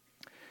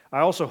 I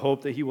also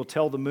hope that he will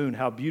tell the moon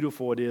how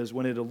beautiful it is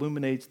when it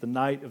illuminates the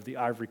night of the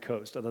Ivory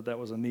Coast. I thought that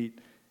was a neat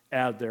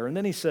add there. And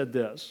then he said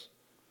this,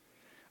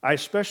 I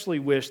especially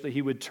wish that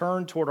he would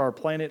turn toward our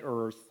planet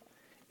Earth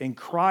and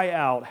cry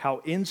out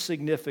how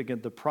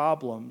insignificant the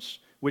problems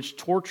which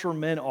torture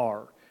men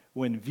are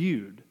when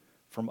viewed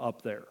from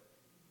up there.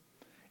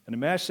 And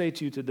may I say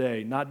to you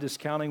today, not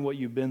discounting what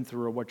you've been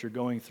through or what you're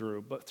going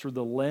through, but through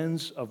the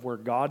lens of where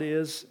God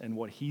is and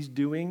what He's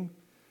doing,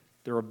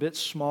 they're a bit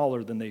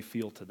smaller than they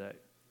feel today.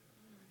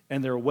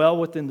 And they're well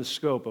within the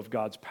scope of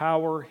God's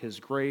power, His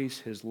grace,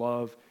 His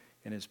love,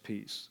 and His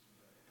peace.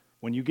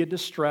 When you get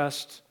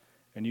distressed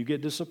and you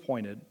get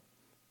disappointed,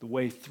 the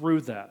way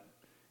through that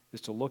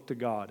is to look to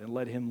God and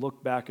let Him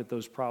look back at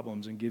those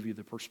problems and give you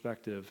the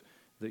perspective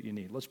that you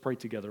need. Let's pray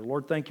together.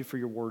 Lord, thank you for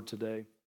your word today.